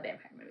them. I love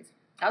vampire movies.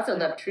 I also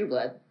love True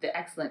Blood, the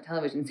excellent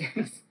television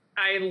series.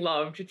 I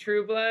loved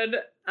True Blood.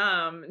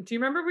 Do you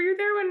remember, were you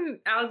there when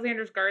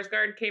Alexander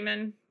Skarsgård came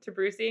in to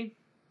Brucey?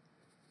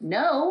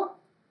 No.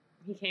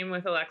 He came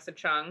with Alexa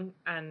Chung,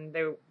 and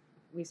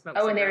we smoked.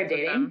 Oh, and they were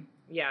dating?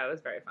 Yeah, it was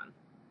very fun.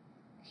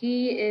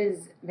 He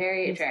is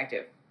very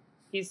attractive.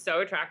 He's so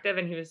attractive,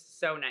 and he was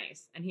so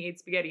nice. And he ate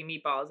spaghetti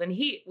meatballs, and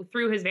he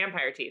threw his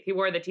vampire teeth. He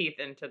wore the teeth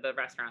into the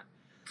restaurant.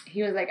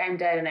 He was like, I'm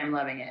dead and I'm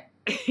loving it.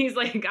 He's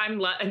like, I'm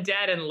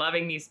dead and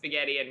loving these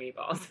spaghetti and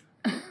meatballs.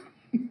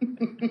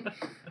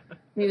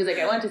 He was like,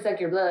 I want to suck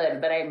your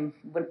blood, but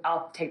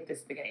I'll take the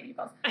spaghetti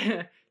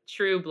meatballs.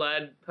 True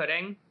Blood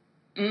pudding.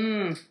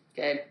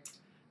 Good.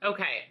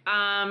 Okay,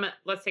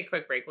 let's take a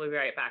quick break. We'll be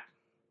right back.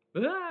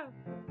 Ah.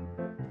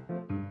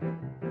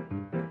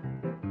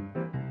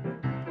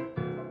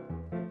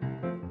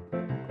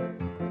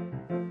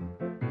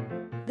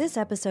 This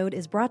episode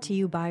is brought to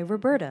you by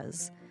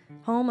Roberta's,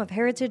 home of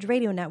Heritage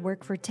Radio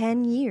Network for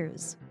 10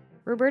 years.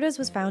 Roberta's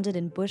was founded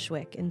in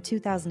Bushwick in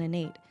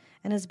 2008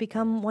 and has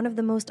become one of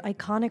the most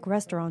iconic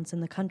restaurants in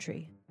the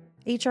country.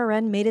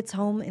 HRN made its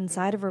home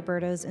inside of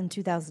Roberta's in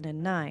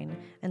 2009,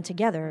 and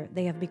together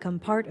they have become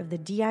part of the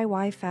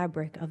DIY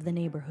fabric of the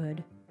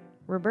neighborhood.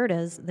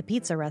 Roberta's, the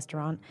pizza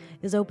restaurant,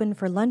 is open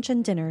for lunch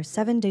and dinner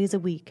 7 days a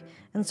week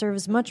and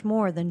serves much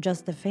more than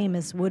just the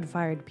famous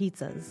wood-fired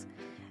pizzas.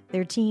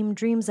 Their team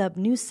dreams up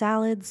new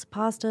salads,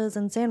 pastas,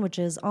 and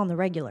sandwiches on the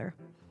regular.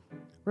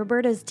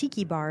 Roberta's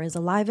Tiki Bar is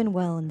alive and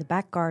well in the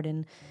back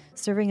garden,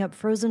 serving up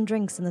frozen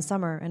drinks in the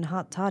summer and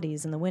hot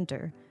toddies in the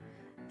winter.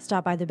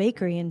 Stop by the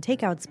bakery and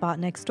takeout spot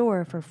next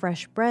door for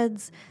fresh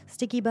breads,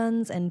 sticky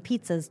buns, and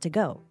pizzas to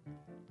go.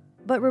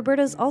 But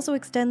Roberta's also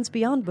extends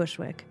beyond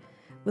Bushwick,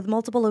 with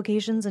multiple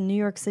locations in New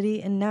York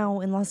City and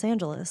now in Los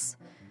Angeles.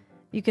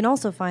 You can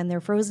also find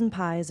their frozen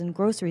pies in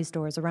grocery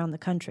stores around the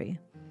country.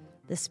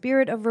 The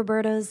spirit of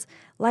Roberta's,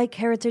 like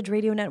Heritage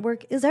Radio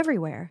Network, is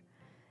everywhere.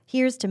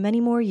 Here's to many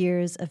more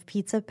years of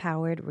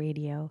pizza-powered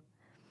radio.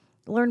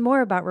 Learn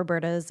more about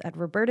Roberta's at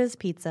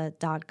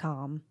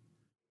robertaspizza.com.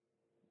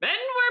 Then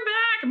we're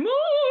back!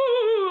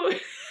 Moo!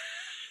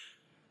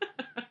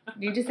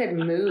 You just said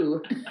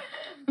moo.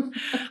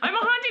 I'm a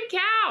haunted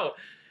cow!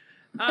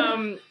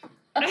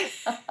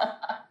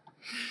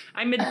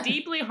 I'm a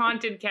deeply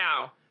haunted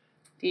cow.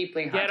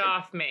 Deeply haunted. Get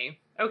off me.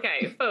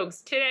 Okay,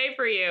 folks, today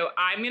for you,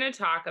 I'm going to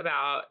talk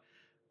about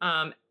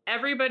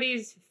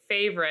everybody's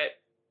favorite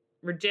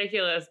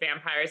ridiculous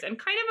vampires and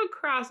kind of a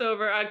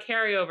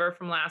carryover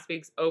from last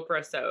week's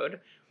Oprah-sode.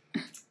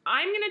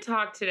 I'm going to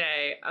talk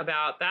today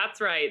about,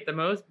 that's right, the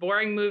most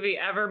boring movie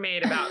ever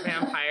made about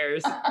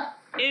vampires,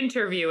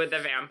 Interview with the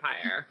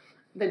Vampire.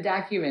 The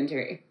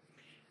documentary.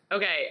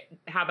 Okay,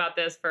 how about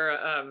this for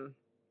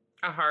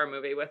a horror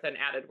movie with an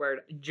added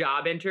word,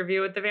 Job Interview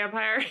with the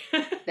Vampire?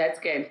 That's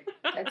good.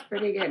 That's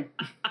pretty good.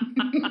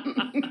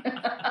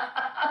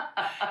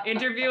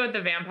 Interview with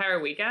the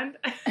Vampire Weekend?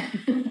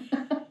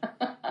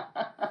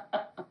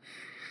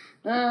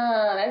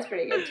 Oh, that's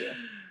pretty good too.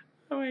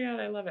 Oh my God,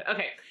 I love it.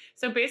 Okay,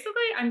 so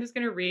basically I'm just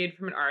going to read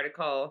from an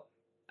article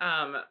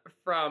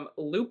from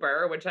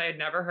Looper, which I had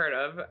never heard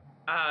of.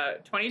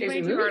 2022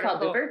 There's a movie article.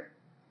 called Looper?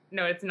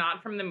 No, it's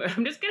not from the movie.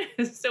 I'm just going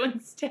to, so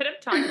instead of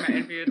talking about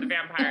Interview with the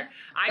Vampire,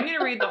 I'm going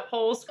to read the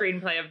whole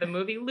screenplay of the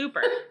movie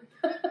Looper.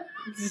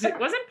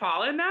 Wasn't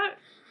Paul in that?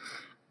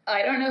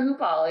 I don't know who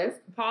Paul is.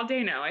 Paul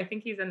Dano. I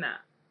think he's in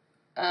that.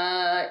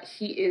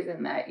 He is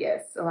in that,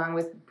 yes, along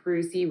with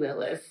Brucey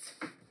Willis.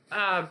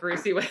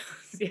 Brucey Willis,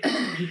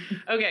 yeah.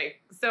 Okay,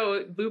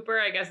 so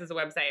Looper, I guess, is a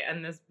website,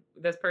 and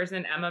this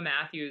person, Emma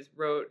Matthews,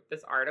 wrote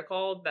this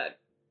article that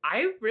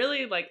I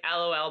really,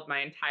 LOL'd my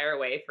entire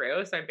way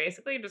through, so I'm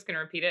basically just going to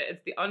repeat it.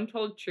 It's the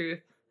untold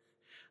truth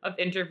of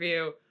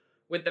Interview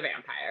with the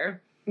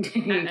Vampire.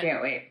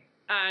 Can't wait.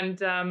 And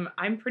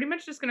I'm pretty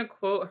much just going to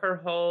quote her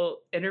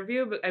whole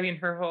interview,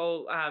 her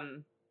whole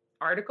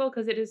article,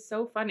 because it is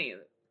so funny.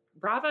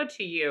 bravo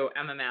to you,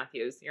 Emma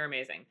Matthews. You're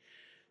amazing.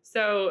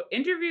 So,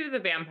 Interview with the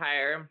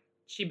Vampire,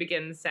 she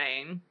begins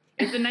saying,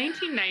 is the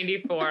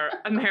 1994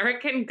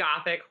 American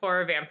Gothic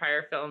horror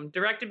vampire film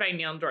directed by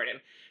Neil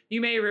Jordan.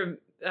 You may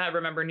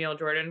remember Neil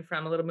Jordan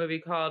from a little movie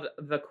called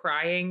The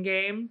Crying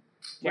Game.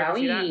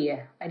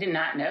 Wowie. I did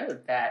not know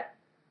that.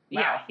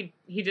 Wow. Yeah,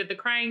 he did The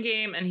Crying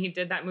Game, and he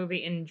did that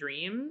movie In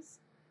Dreams.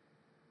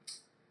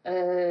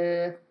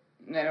 I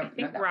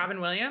think Robin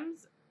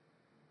Williams.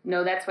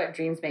 No, that's What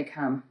Dreams May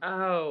Come.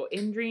 Oh,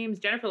 In Dreams,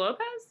 Jennifer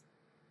Lopez?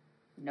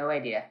 No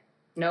idea.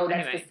 No,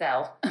 that's Anyway. The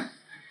Cell.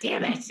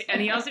 Damn it.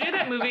 And he also did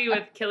that movie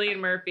with Cillian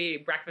Murphy,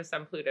 Breakfast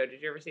on Pluto.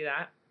 Did you ever see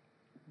that?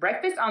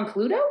 Breakfast on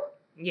Pluto?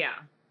 Yeah.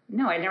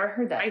 No, I never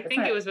heard that. I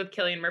think it was with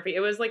Cillian Murphy. It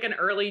was like an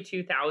early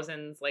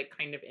 2000s, like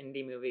kind of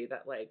indie movie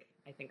that like,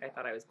 I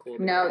thought I was cool.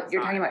 No,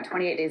 you're talking about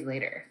 28 Days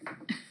Later.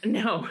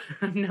 No,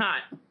 I'm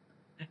not.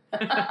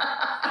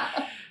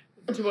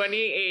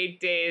 28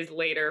 Days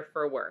Later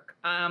for Work.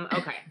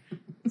 Okay.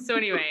 So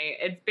anyway,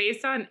 it's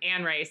based on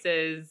Anne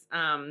Rice's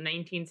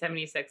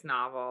 1976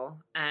 novel,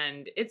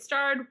 and it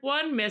starred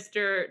one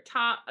Mr.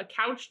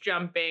 Couch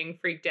Jumping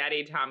Freak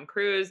Daddy Tom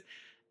Cruise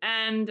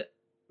and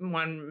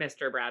one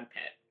Mr. Brad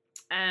Pitt.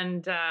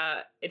 And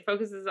it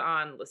focuses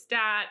on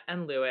Lestat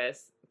and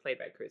Lewis, played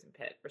by Cruise and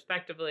Pitt,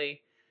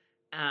 respectively,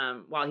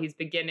 while he's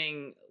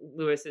beginning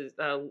Lewis's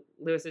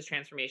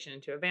transformation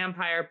into a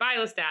vampire by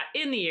Lestat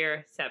in the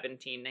year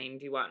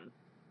 1791.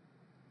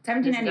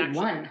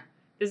 1791.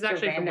 This is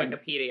actually from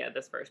Wikipedia,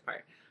 this first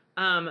part.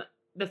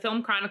 The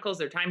film chronicles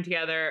their time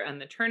together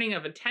and the turning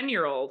of a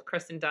 10-year-old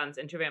Kirsten Dunst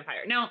into a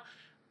vampire. Now,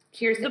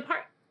 Kirsten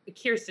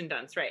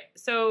Dunst, right.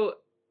 So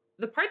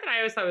the part that I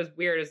always thought was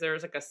weird is there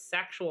was like a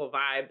sexual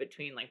vibe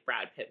between like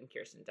Brad Pitt and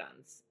Kirsten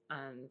Dunst.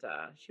 And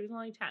she was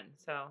only 10,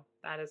 so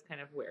that is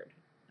kind of weird.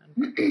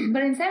 But in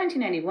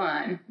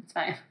 1791, it's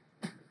fine.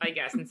 I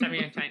guess in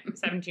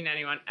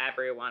 1791,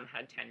 everyone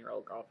had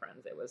 10-year-old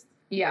girlfriends. It was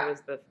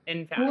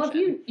in fashion. Well,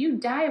 if you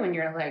die when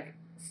you're like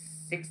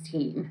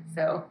 16,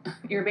 so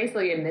you're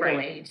basically in middle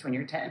age when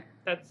you're 10.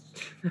 That's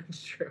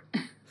true.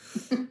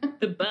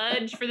 The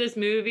budget for this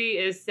movie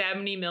is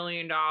 $70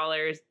 million.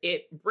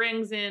 It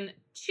brings in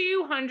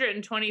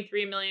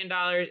 $223 million.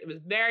 It was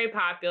very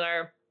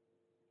popular.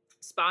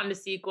 Spawned a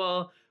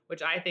sequel,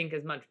 which I think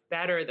is much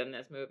better than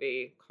this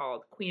movie,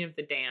 called Queen of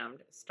the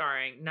Damned,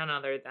 starring none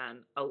other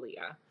than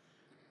Aaliyah.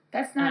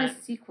 That's not a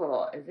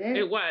sequel, is it?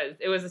 It was.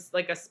 It was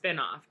like a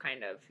spin-off,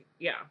 kind of.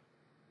 Yeah.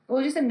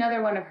 Well, just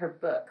another one of her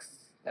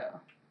books,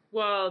 though.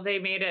 Well, they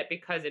made it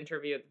because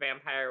Interview with the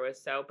Vampire was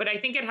so... But I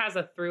think it has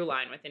a through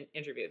line with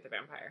Interview with the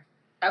Vampire.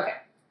 Okay.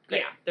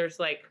 Great. Yeah. There's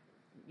like,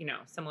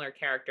 similar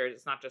characters.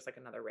 It's not just like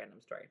another random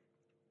story.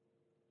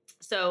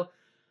 So,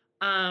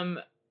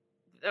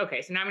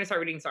 okay, so now I'm going to start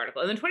reading this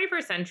article. In the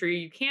 21st century,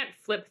 you can't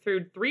flip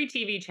through 3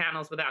 TV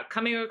channels without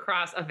coming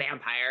across a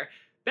vampire.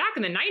 Back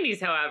in the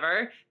 90s,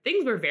 however,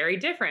 things were very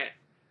different.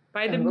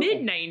 By the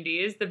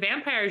mid-90s, the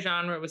vampire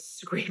genre was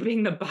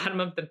scraping the bottom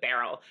of the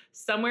barrel,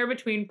 somewhere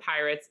between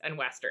pirates and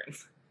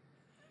westerns.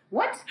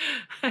 What?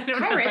 I don't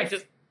Pirates?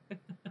 know.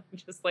 I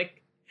just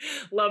like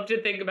love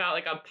to think about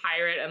like a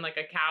pirate and like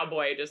a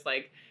cowboy just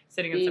like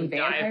sitting in some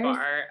dive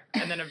bar,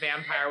 and then a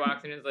vampire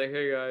walks in and is like,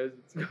 "Hey guys,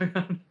 what's going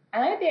on?"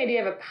 I like the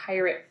idea of a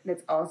pirate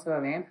that's also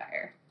a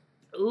vampire.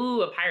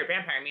 Ooh, a pirate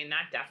vampire. I mean,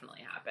 that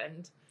definitely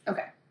happened.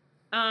 Okay.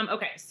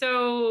 Okay,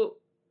 so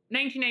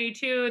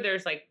 1992,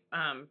 there's like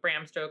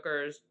Bram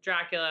Stoker's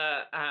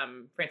Dracula.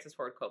 Francis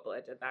Ford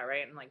Coppola did that,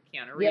 right? And like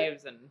Keanu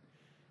Reeves and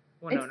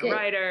Winona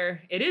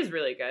Ryder. It is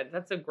really good.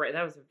 That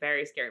was a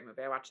very scary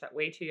movie. I watched that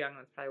way too young.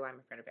 That's probably why I'm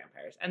afraid of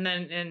vampires. And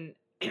then in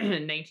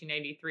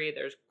 1993,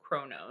 there's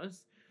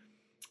Cronos.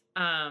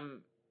 I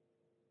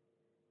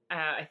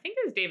think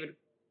it's David.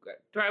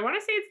 Do I want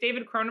to say it's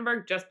David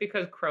Cronenberg just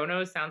because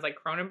Cronos sounds like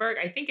Cronenberg?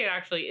 I think it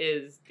actually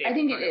is David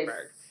Cronenberg. It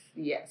is.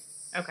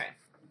 Yes. Okay.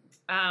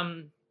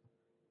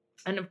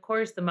 And of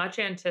course, the much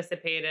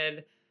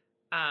anticipated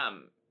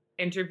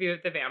Interview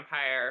with the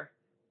Vampire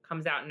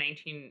comes out in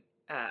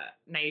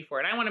 1994.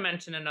 And I want to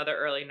mention another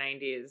early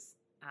 90s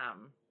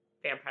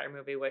vampire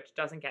movie, which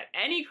doesn't get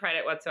any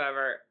credit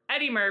whatsoever.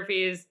 Eddie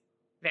Murphy's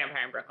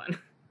Vampire in Brooklyn.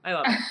 I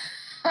love it.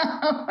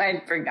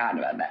 I'd forgotten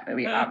about that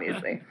movie,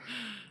 obviously.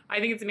 I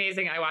think it's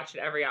amazing. I watch it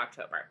every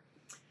October.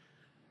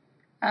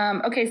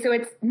 Okay, so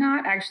it's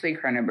not actually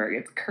Cronenberg.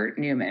 It's Kurt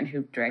Newman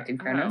who directed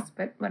Cronos,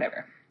 but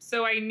whatever.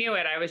 So I knew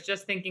it. I was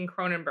just thinking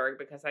Cronenberg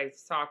because I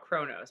saw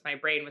Cronos. My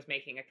brain was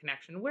making a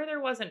connection where there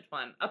wasn't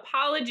one.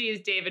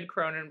 Apologies, David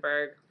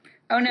Cronenberg.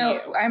 Oh,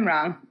 no, I'm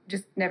wrong.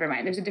 Just never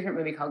mind. There's a different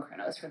movie called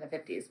Cronos from the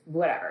 50s.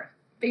 Whatever.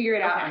 Figure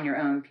it out on your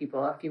own,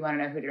 people, if you want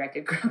to know who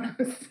directed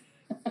Cronos.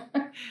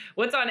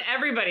 What's on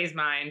everybody's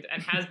mind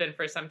and has been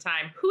for some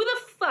time, who the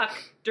fuck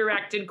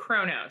directed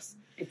Cronos?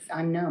 It's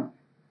unknown.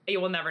 You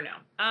will never know.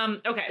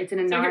 Okay. It's an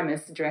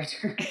anonymous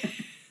director.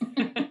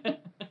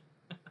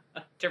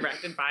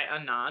 Directed by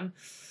Anon.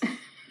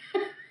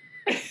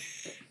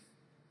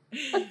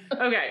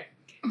 Okay.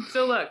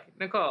 So look,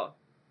 Nicole.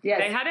 Yes.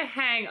 They had to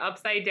hang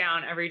upside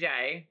down every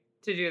day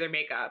to do their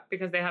makeup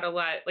because they had to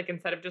let, like,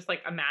 instead of just,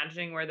 like,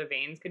 imagining where the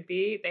veins could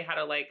be, they had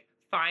to, like,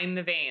 find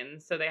the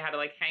veins. So they had to,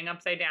 like, hang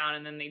upside down,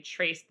 and then they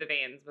traced the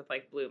veins with,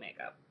 like, blue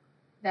makeup.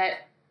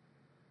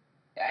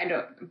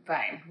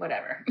 Fine,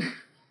 whatever.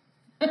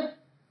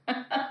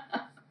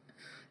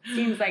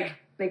 Seems like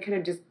they could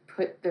have just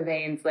put the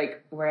veins,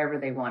 like, wherever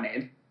they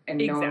wanted, and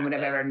no one would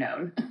have ever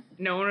known.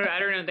 No one would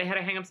have ever known. They had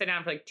to hang upside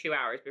down for, like, 2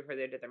 hours before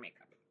they did their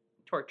makeup.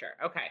 Torture.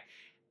 Okay.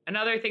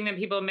 Another thing that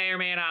people may or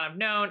may not have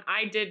known,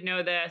 I did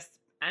know this,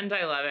 and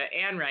I love it,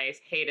 Anne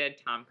Rice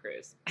hated Tom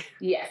Cruise.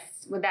 Yes.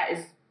 Well, that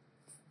is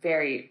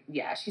very,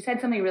 yeah. She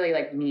said something really,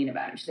 like, mean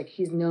about him. She's like,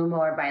 he's no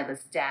more by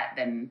Lestat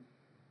than,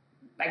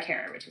 I can't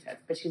remember what she said,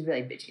 but she's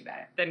really bitchy about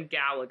it. Than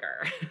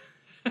Gallagher.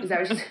 Is that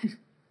what she said?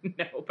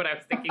 No, but I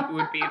was thinking who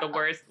would be the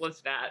worst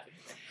Lestat.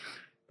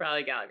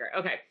 Probably Gallagher.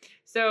 Okay.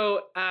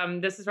 So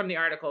this is from the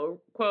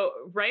article. Quote,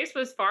 Rice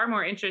was far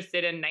more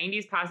interested in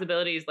 90s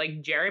possibilities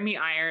like Jeremy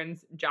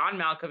Irons, John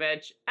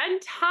Malkovich,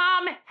 and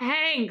Tom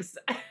Hanks.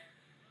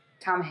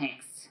 Tom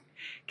Hanks.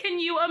 Can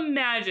you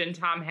imagine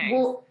Tom Hanks?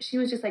 Well, she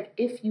was just like,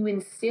 if you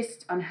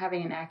insist on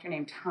having an actor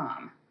named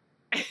Tom,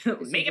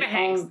 make it a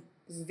Hanks.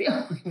 This is the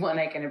only one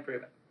I can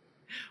approve of.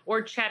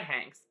 Or Chet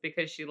Hanks,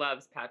 because she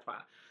loves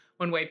patois.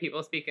 When white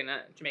people speak in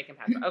a Jamaican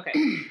patois. Okay.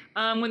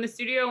 When the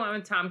studio went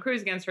with Tom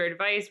Cruise against her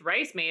advice,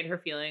 Rice made her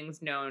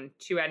feelings known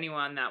to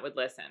anyone that would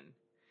listen.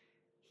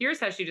 Here's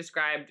how she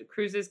described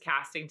Cruise's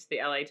casting to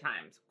the LA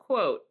Times.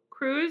 Quote,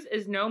 Cruise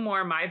is no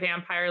more my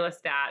vampire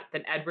Lestat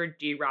than Edward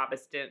G.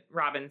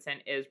 Robinson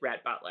is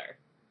Rhett Butler.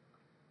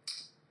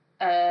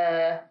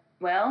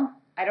 Well,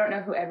 I don't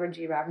know who Edward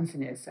G.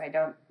 Robinson is, so I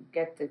don't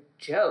get the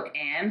joke,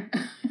 Anne.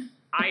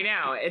 I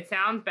know. It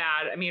sounds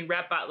bad. I mean,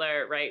 Rhett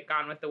Butler, right?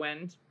 Gone with the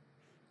Wind.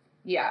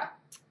 Yeah.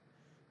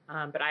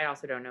 But I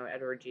also don't know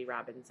Edward G.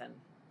 Robinson.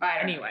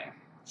 Anyway,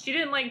 she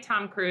didn't like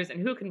Tom Cruise,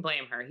 and who can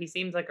blame her? He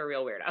seems like a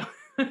real weirdo.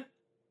 But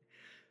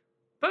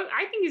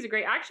I think he's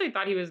I actually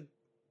thought he was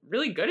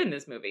really good in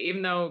this movie,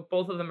 even though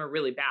both of them are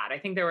really bad. I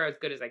think they were as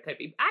good as I could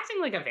be.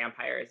 Acting like a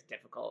vampire is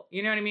difficult.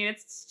 You know what I mean?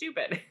 It's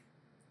stupid.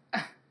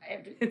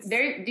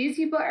 These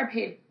people are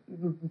paid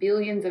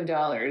billions of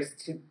dollars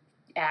to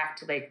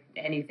act like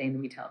anything that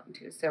we tell them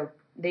to. So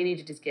they need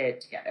to just get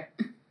it together.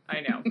 I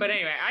know. But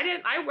anyway,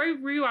 I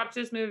rewatched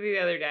this movie the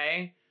other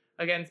day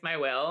against my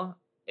will.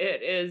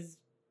 It is,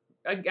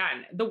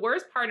 again, the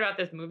worst part about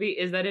this movie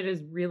is that it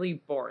is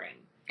really boring.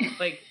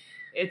 Like,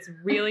 it's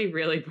really,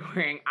 really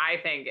boring, I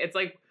think. It's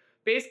like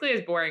basically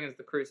as boring as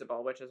The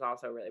Crucible, which is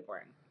also really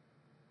boring.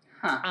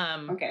 Huh.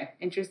 Okay.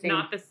 Interesting.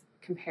 Not this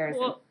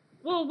comparison.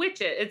 Well,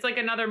 witches. It's like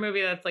another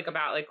movie that's like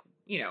about, like,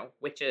 you know,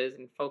 witches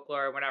and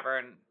folklore or whatever,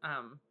 and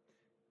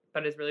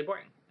but it's really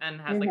boring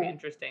and has like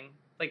interesting,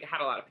 like,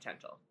 had a lot of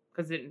potential.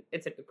 Because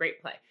it's a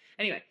great play.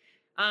 Anyway,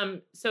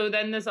 so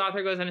then this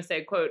author goes on to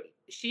say, quote,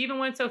 she even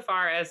went so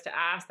far as to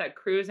ask that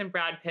Cruise and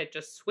Brad Pitt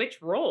just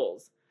switch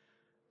roles.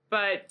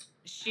 But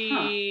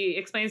she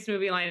explains the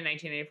movie line in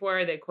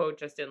 1984, they, quote,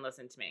 just didn't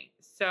listen to me.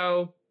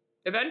 So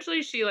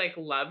eventually she, like,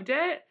 loved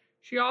it.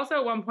 She also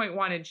at one point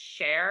wanted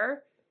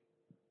Cher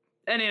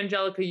and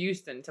Angelica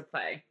Houston to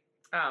play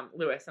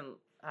Lewis and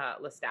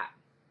Lestat.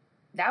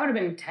 That would have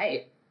been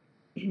tight.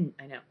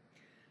 I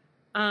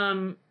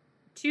know.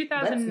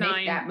 2009. Let's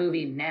make that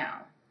movie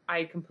now.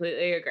 I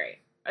completely agree.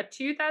 A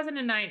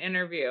 2009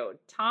 interview,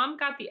 Tom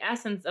got the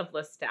essence of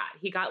Lestat.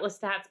 He got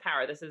Lestat's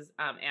power. This is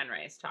Anne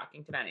Rice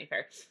talking to Vanity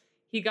Fair.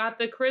 He got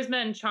the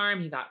charisma and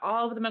charm. He got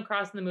all of them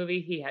across in the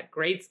movie. He had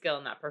great skill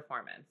in that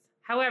performance.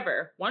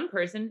 However, one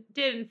person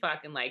didn't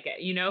fucking like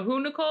it. You know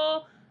who,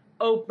 Nicole?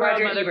 Oprah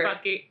Roger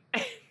motherfucking...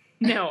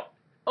 No.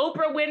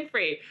 Oprah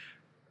Winfrey.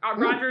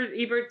 Roger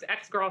Ebert's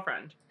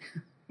ex-girlfriend.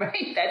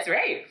 Right, that's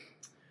right.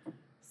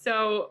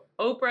 So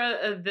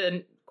Oprah,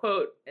 the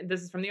quote,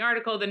 this is from the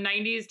article, the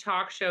 90s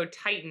talk show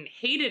titan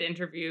hated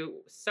interview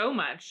so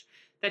much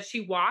that she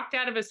walked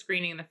out of a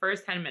screening in the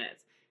first 10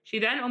 minutes. She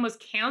then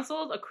almost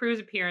canceled a Cruise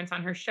appearance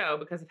on her show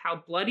because of how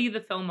bloody the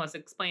film was,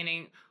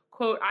 explaining,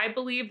 quote, I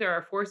believe there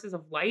are forces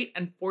of light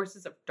and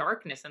forces of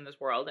darkness in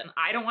this world, and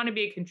I don't want to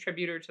be a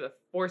contributor to the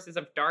forces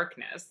of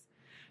darkness.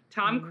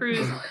 Tom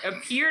Cruise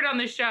appeared on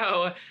the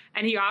show,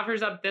 and he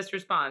offers up this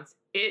response.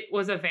 It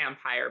was a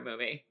vampire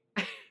movie.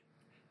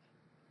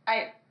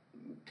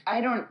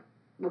 I don't,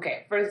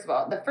 okay, first of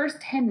all, the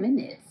first 10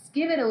 minutes,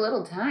 give it a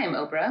little time,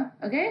 Oprah,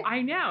 okay?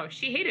 I know.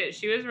 She hated it.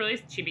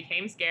 She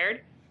became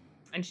scared,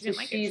 and she didn't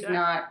like it. She's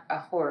not a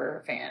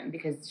horror fan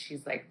because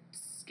she's, like,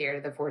 scared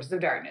of the forces of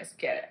darkness.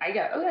 Get it. I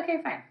go, oh,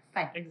 okay,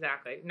 fine.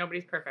 Exactly.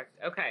 Nobody's perfect.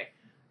 Okay.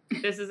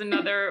 This is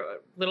another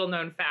little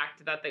known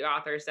fact that the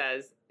author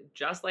says,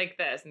 just like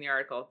this in the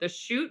article, the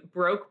shoot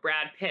broke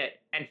Brad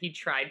Pitt, and he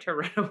tried to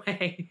run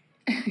away.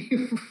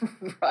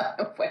 Run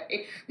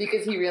away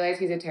because he realized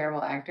he's a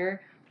terrible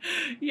actor.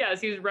 Yes,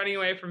 he was running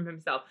away from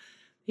himself.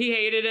 He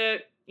hated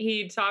it.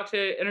 He talked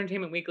to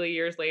Entertainment Weekly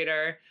years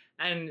later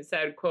and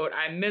said, quote,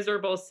 "I'm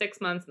miserable,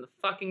 6 months in the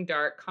fucking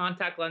dark,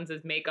 contact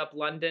lenses, makeup,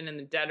 London in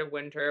the dead of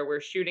winter.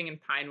 We're shooting in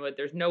Pinewood.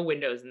 There's no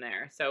windows in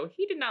there." So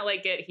he did not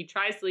like it. He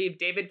tries to leave.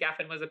 David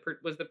Geffen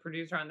was the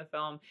producer on the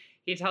film.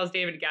 He tells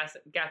David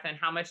Geffen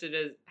how much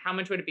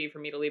would it be for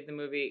me to leave the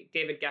movie.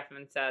 David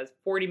Geffen says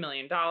 $40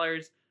 million.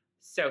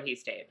 So he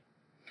stayed.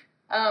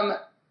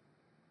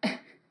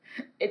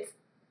 It's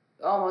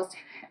almost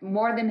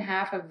more than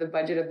half of the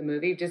budget of the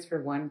movie just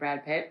for one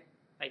Brad Pitt.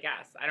 I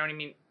guess. I don't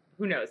even,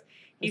 who knows?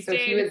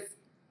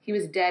 He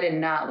was dead and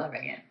not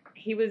loving it.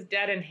 He was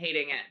dead and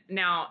hating it.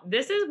 Now,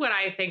 this is what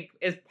I think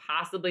is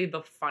possibly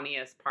the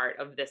funniest part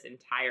of this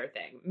entire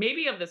thing.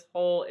 Maybe of this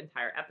whole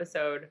entire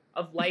episode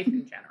of life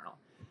in general.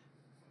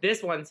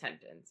 This one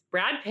sentence.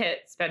 Brad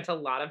Pitt spent a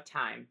lot of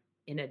time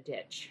in a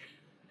ditch.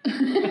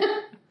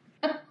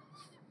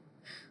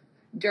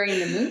 During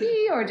the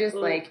movie or just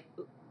like...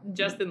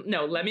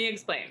 No, let me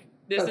explain.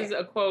 This is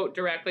a quote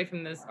directly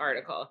from this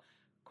article.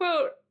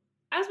 Quote,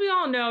 "As we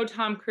all know,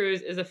 Tom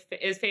Cruise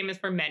is famous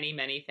for many,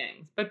 many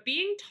things, but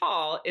being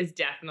tall is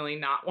definitely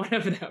not one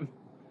of them."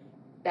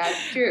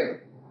 That's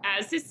true.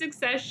 As his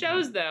success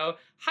shows, though,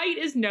 height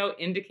is no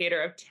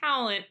indicator of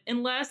talent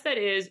unless, that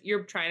is,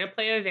 you're trying to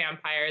play a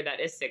vampire that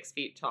is 6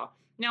 feet tall.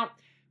 Now,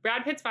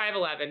 Brad Pitt's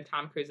 5'11",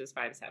 Tom Cruise is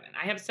 5'7".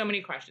 I have so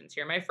many questions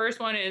here. My first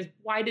one is,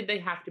 why did they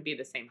have to be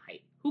the same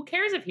height? Who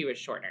cares if he was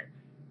shorter?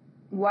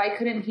 Why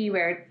couldn't he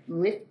wear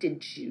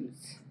lifted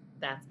shoes?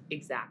 That's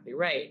exactly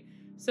right.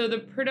 So the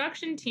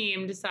production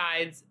team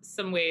decides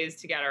some ways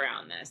to get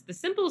around this. The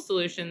simple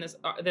solution,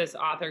 this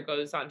author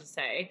goes on to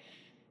say,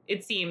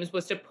 it seems,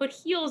 was to put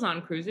heels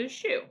on Cruise's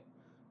shoe.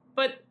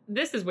 But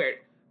this is weird.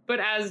 But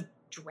as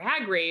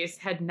Drag Race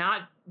had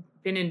not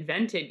been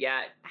invented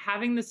yet,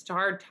 having the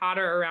star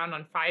totter around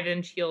on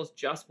 5-inch heels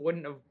just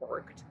wouldn't have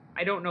worked.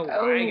 I don't know why.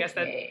 Okay, I guess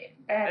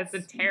that's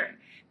a terror.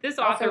 This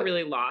author also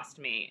really lost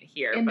me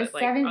here. In the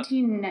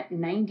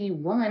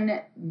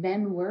 1791,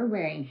 men were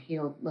wearing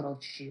heeled little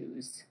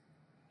shoes.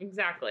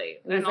 Exactly.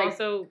 It was and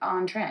also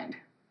on trend.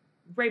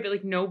 Right, but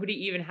like nobody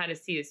even had to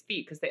see his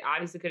feet because they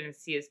obviously couldn't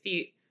see his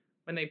feet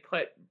when they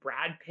put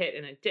Brad Pitt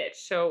in a ditch.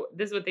 So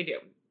this is what they do.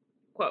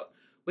 Quote,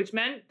 "Which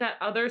meant that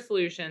other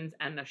solutions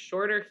and the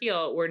shorter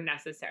heel were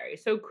necessary.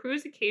 So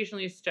Cruise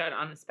occasionally stood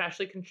on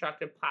specially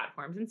constructed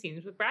platforms and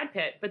scenes with Brad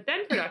Pitt, but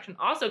then production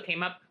also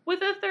came up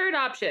with a third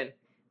option.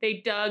 They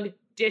dug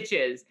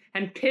ditches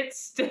and Pitt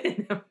stood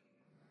in them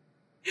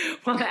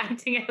while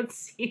acting out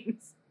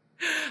scenes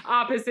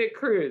opposite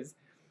Cruise."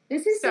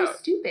 This is so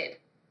stupid.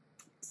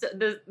 So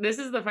this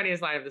is the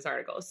funniest line of this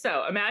article.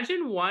 So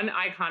imagine one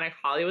iconic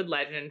Hollywood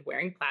legend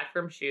wearing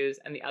platform shoes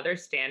and the other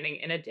standing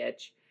in a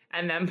ditch,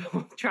 and them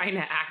both trying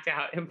to act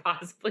out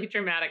impossibly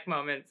dramatic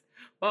moments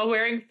while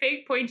wearing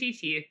fake pointy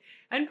teeth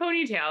and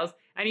ponytails,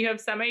 and you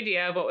have some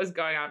idea of what was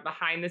going on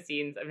behind the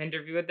scenes of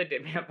Interview with the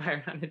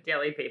Vampire on a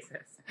daily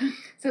basis.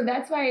 So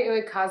that's why it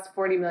would cost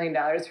 $40 million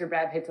for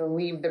Brad Pitt to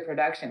leave the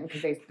production,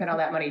 because they spent all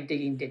that money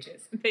digging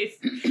ditches.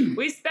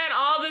 We spent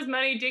all this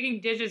money digging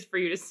ditches for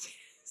you to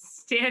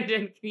stand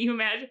in. Can you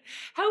imagine?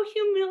 How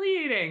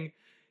humiliating.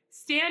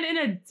 Stand in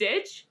a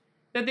ditch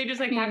that they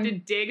just have to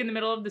dig in the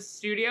middle of the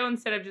studio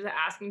instead of just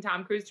asking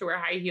Tom Cruise to wear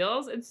high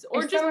heels.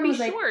 Or just be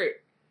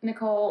short.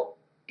 Nicole,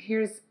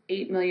 here's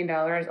 $8 million.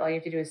 All you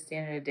have to do is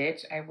stand in a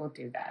ditch. I will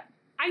do that.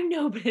 I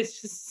know, but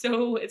it's just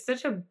it's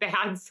such a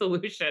bad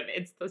solution.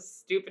 It's the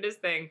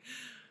stupidest thing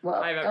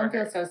I've ever heard. Don't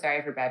feel so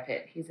sorry for Brad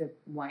Pitt. He's a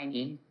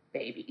whiny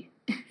baby.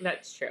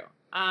 That's true.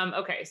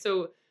 Okay,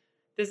 so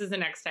this is the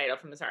next title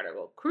from this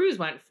article. Cruise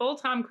went full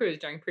Tom Cruise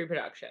during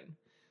pre-production.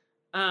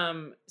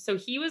 So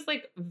he was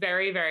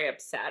very, very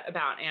upset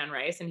about Anne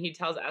Rice, and he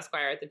tells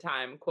Esquire at the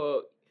time,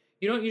 quote,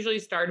 "You don't usually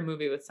start a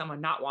movie with someone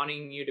not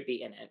wanting you to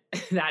be in it.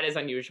 That is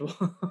unusual."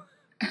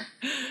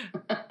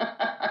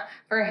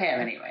 For him,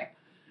 anyway.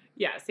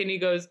 Yes, and he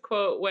goes,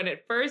 quote, "When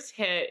it first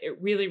hit,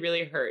 it really,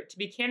 really hurt. To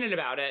be candid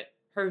about it,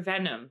 her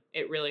venom,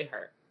 it really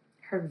hurt."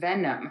 Her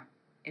venom.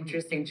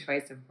 Interesting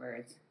choice of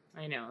words.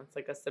 I know. It's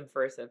like a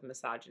subversive,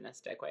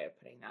 misogynistic way of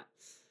putting that.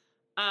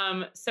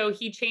 So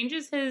he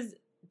changes his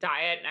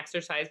diet and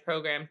exercise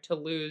program to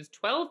lose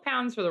 12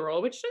 pounds for the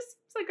role, which just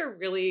seems like a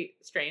really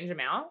strange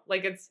amount.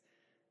 It's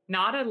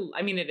not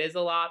it is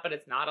a lot, but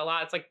it's not a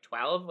lot. It's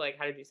 12.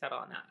 How did you settle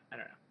on that?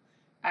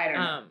 I don't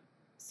know.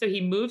 So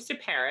he moves to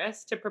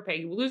Paris to prepare.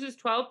 He loses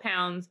 12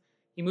 pounds.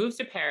 He moves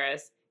to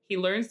Paris. He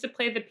learns to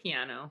play the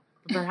piano.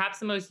 But perhaps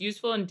the most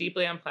useful and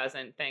deeply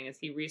unpleasant thing is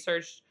he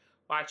researched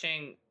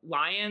watching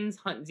lions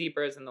hunt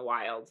zebras in the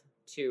wild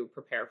to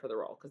prepare for the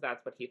role, because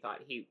that's what he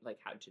thought he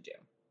had to do.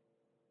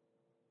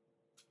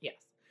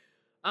 Yes.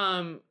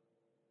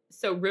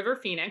 So River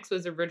Phoenix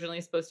was originally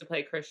supposed to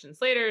play Christian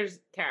Slater's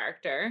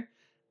character,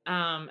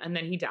 and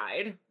then he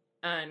died.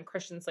 And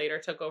Christian Slater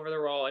took over the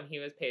role, and he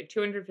was paid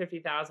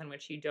 $250,000,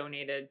 which he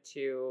donated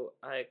to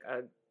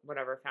a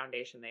whatever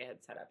foundation they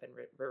had set up in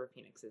River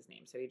Phoenix's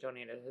name. So he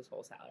donated his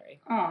whole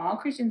salary. Aw,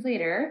 Christian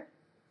Slater.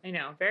 I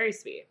know, very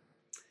sweet.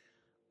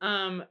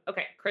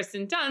 Okay,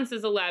 Kristen Dunst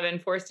is 11,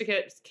 forced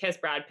to kiss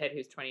Brad Pitt,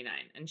 who's 29.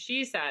 And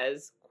she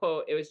says,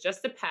 quote, "It was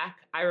just a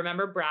peck. I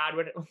remember Brad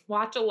would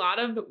watch a lot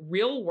of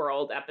Real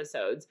World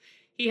episodes.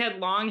 He had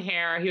long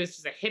hair. He was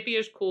just a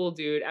hippie-ish cool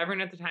dude.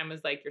 Everyone at the time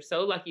was like, you're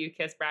so lucky you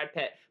kissed Brad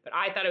Pitt. But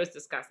I thought it was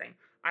disgusting.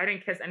 I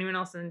didn't kiss anyone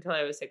else until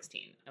I was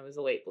 16. I was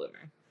a late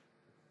bloomer."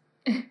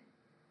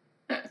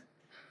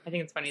 I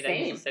think it's funny that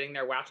he's just sitting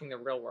there watching The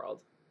Real World.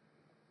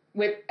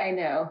 I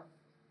know.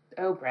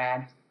 Oh,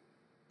 Brad.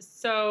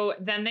 So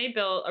then they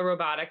built a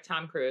robotic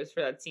Tom Cruise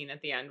for that scene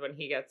at the end when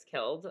he gets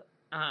killed.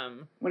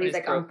 When he's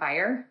like on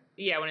fire?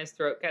 Yeah, when his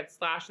throat gets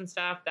slashed and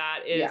stuff. That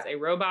is a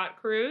robot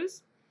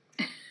Cruise.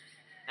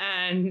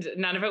 And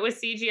none of it was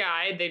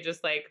CGI. They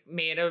just like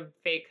made a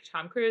fake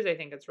Tom Cruise. I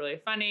think it's really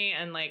funny.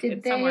 And like,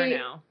 it's somewhere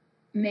now.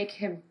 Make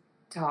him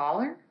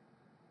taller?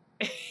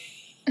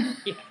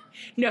 Yeah.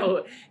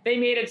 No, they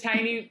made a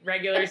tiny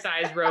regular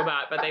sized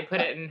robot, but they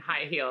put it in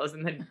high heels,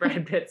 and then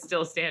Brad Pitt's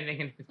still standing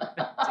in the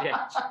ditch.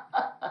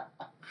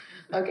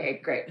 Okay,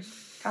 great.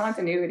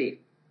 Continuity.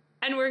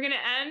 And we're going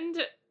to end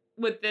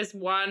with this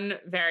one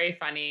very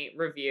funny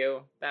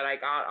review that I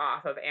got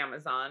off of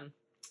Amazon.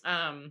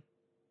 I'm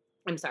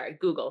sorry,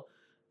 Google.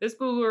 This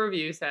Google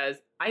review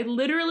says, "I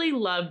literally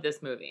love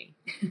this movie.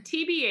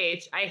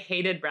 TBH, I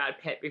hated Brad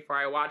Pitt before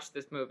I watched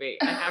this movie.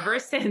 And ever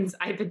since,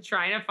 I've been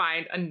trying to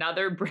find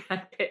another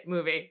Brad Pitt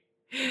movie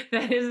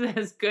that is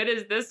as good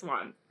as this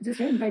one. Is this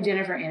written by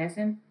Jennifer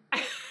Aniston?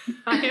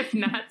 I have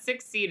not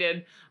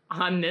succeeded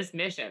on this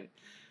mission.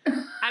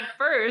 At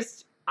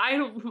first,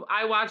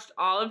 I watched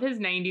all of his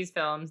 90s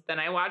films, then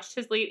I watched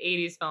his late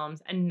 80s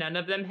films, and none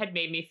of them had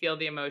made me feel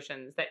the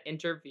emotions that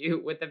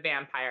Interview with the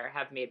Vampire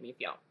have made me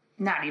feel.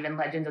 Not even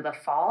Legends of the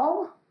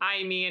Fall?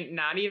 I mean,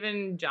 not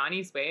even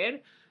Johnny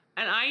Suede.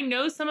 And I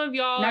know some of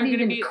y'all are going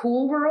to be...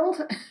 Cool World?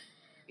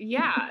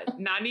 Yeah,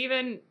 not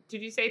even...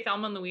 Did you say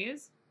Thelma and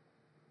Louise?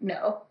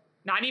 No.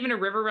 Not even A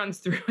River Runs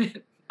Through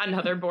It.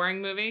 Another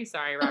boring movie.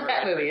 Sorry, Robert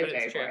that Redford, movie is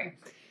very boring.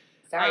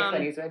 Sorry,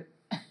 Clint Eastwood.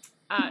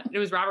 It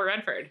was Robert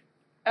Redford.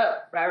 Oh,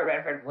 Robert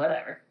Redford,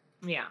 whatever.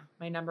 Yeah,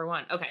 my number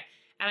one. Okay.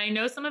 And I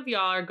know some of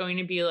y'all are going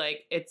to be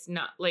like, it's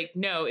not... Like,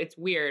 no, it's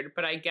weird.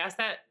 But I guess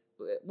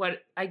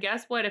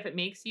what if it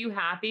makes you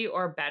happy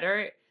or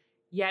better,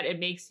 yet it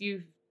makes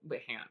you...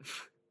 Wait,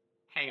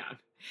 hang on.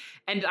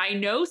 And I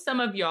know some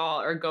of y'all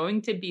are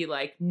going to be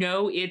like,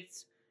 no, it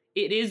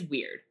is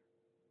weird.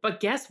 But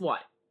guess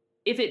what?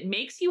 If it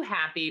makes you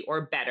happy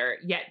or better,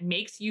 yet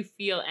makes you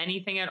feel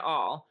anything at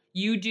all,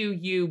 you do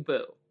you,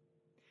 boo.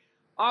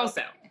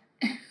 Also,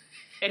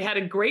 it had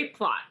a great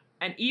plot.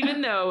 And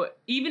even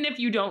if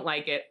you don't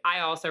like it, I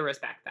also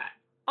respect that.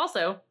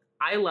 Also,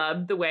 I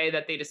loved the way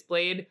that they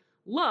displayed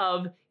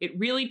love. It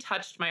really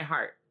touched my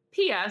heart.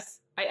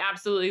 P.S. I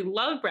absolutely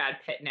love Brad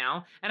Pitt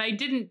now, and I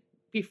didn't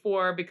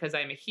before because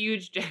I'm a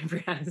huge Jennifer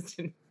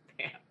Aniston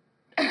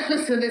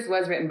fan. So this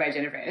was written by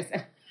Jennifer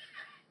Aniston.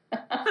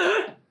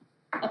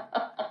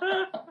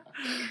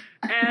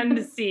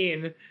 And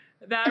scene.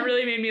 That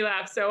really made me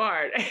laugh so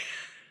hard.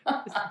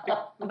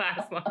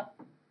 Last one.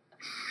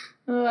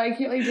 Oh, I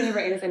can't believe Jennifer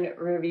Aniston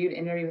reviewed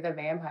Interview with a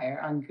Vampire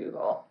on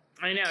Google.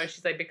 I know.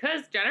 She's like,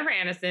 because Jennifer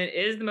Aniston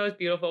is the most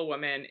beautiful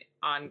woman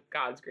on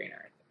God's green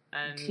earth.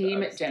 And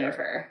Team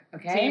Jennifer,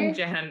 okay? Team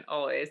Jen,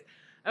 always.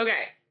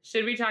 Okay,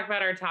 should we talk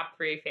about our top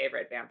 3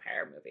 favorite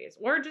vampire movies?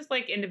 Or just,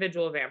 like,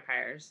 individual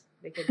vampires?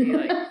 They could be,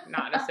 like,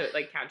 not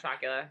like Count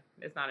Chocula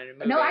is not in a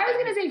movie. No, I was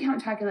going to say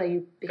Count Chocula,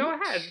 you bitch. Go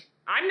ahead.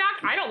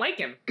 I don't like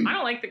him. I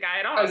don't like the guy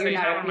at all. Oh, so you're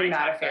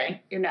not a fan.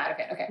 Three. You're not a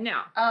fan, okay.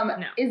 No,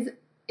 no.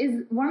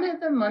 Is one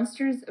of the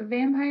Munsters a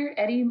vampire,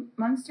 Eddie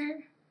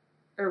Munster?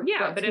 Or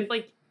yeah,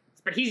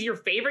 but he's your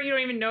favorite? You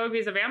don't even know if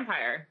he's a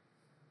vampire.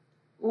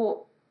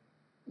 Well,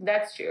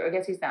 that's true. I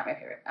guess he's not my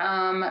favorite.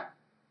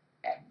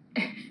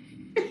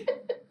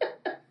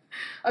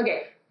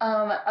 Okay.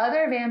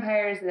 Other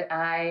vampires that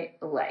I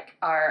like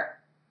are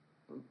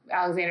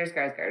Alexander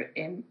Skarsgård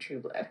in True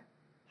Blood.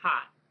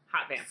 Hot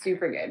vampire.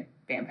 Super good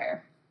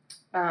vampire.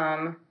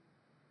 I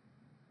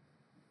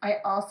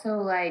also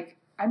like,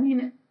 I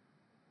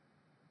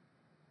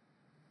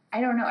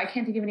don't know. I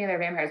can't think of any other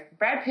vampires.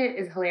 Brad Pitt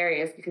is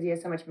hilarious because he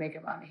has so much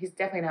makeup on. He's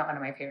definitely not one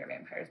of my favorite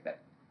vampires, but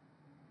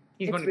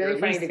it's really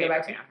funny to go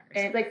back to.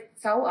 And it's like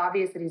so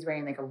obvious that he's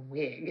wearing like a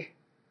wig.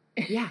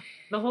 Yeah,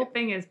 the whole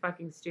thing is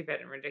fucking stupid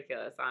and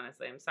ridiculous.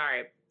 Honestly, I'm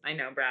sorry. I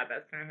know, Brad,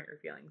 that's gonna hurt your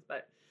feelings,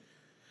 but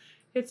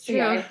it's true.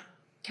 Yeah,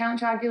 Count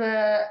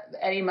Chocula,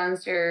 Eddie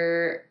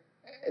Munster,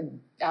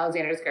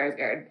 Alexander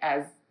Skarsgård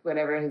as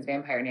whatever his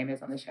vampire name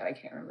is on the show. I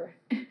can't remember.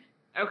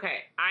 Okay,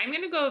 I'm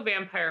gonna go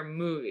vampire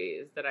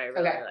movies that I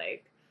really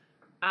like.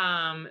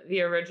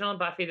 The original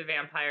Buffy the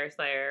Vampire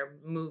Slayer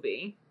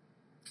movie.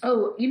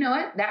 Oh, you know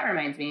what? That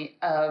reminds me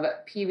of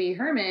Pee Wee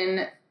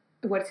Herman.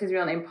 What's his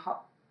real name?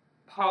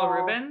 Paul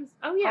Rubens?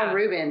 Oh, yeah. Paul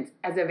Rubens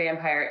as a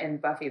vampire in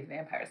Buffy the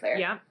Vampire Slayer.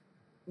 Yeah.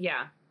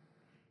 Yeah.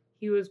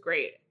 He was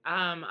great.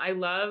 I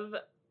love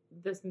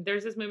this.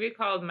 There's this movie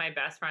called My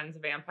Best Friend's a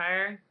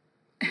Vampire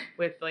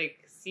with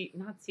like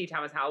not C.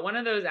 Thomas Howell, one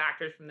of those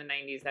actors from the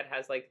 90s that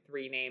has like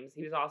 3 names.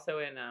 He was also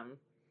in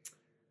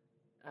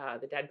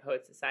the Dead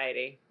Poets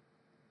Society.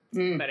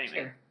 But anyway,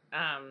 sure.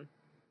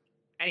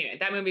 Anyway,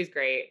 that movie's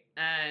great.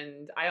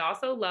 And I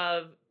also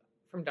love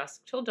From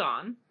Dusk Till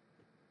Dawn.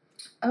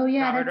 Oh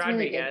yeah, Robert that's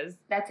Rodriguez. Really good.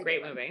 That's a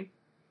great good movie.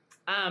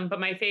 But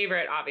my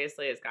favorite,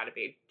 obviously, has got to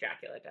be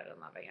Dracula, Dead and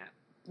Loving It.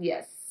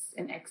 Yes,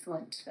 an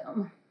excellent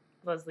film.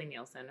 Leslie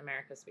Nielsen,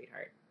 America's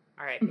Sweetheart.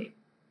 R.I.P.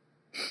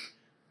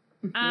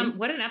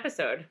 What an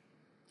episode.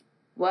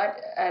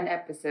 What an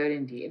episode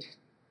indeed.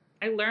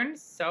 I learned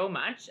so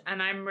much,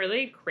 and I'm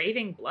really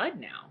craving blood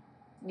now.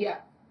 Yeah.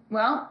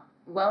 Well,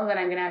 then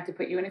I'm going to have to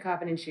put you in a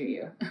coffin and shoot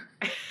you.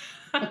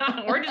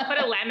 Or just put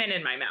a lemon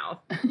in my mouth.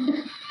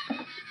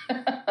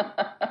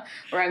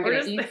 Or I'm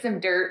going to eat some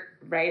dirt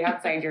right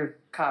outside your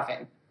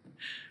coffin.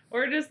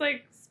 Or just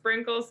like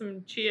sprinkle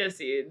some chia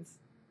seeds.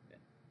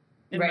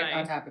 Right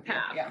on top of you.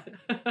 Yeah.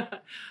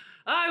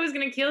 I was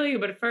going to kill you,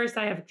 but first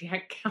I have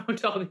to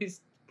count all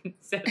these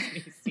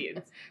sesame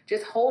seeds.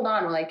 Just hold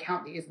on while I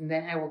count these, and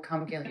then I will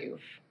come kill you.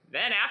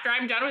 Then after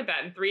I'm done with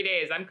that in 3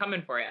 days, I'm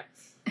coming for you.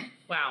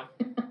 Wow.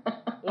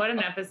 What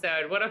an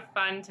episode. What a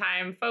fun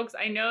time. Folks,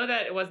 I know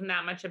that it wasn't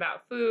that much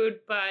about food,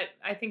 but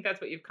I think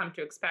that's what you've come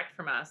to expect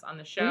from us on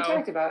the show. We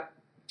talked about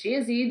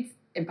chia seeds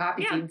and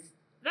poppy seeds.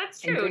 That's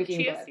true.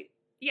 Chia seeds.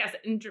 Yes,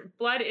 and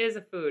blood is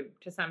a food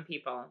to some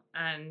people,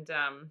 and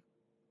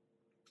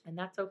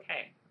that's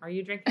okay. Are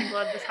you drinking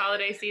blood this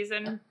holiday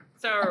season?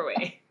 So are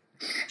we.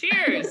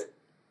 Cheers.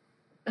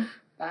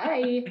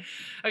 Bye.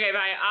 Okay,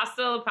 bye.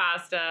 Hasta la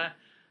pasta.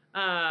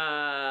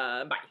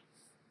 Bye.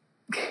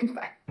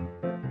 Bye.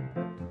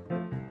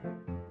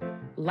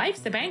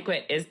 Life's a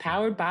Banquet is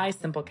powered by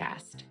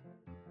Simplecast.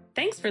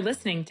 Thanks for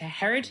listening to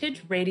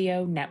Heritage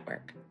Radio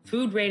Network,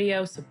 food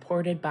radio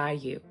supported by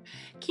you.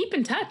 Keep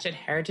in touch at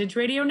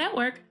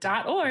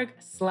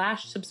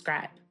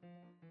heritageradionetwork.org/subscribe.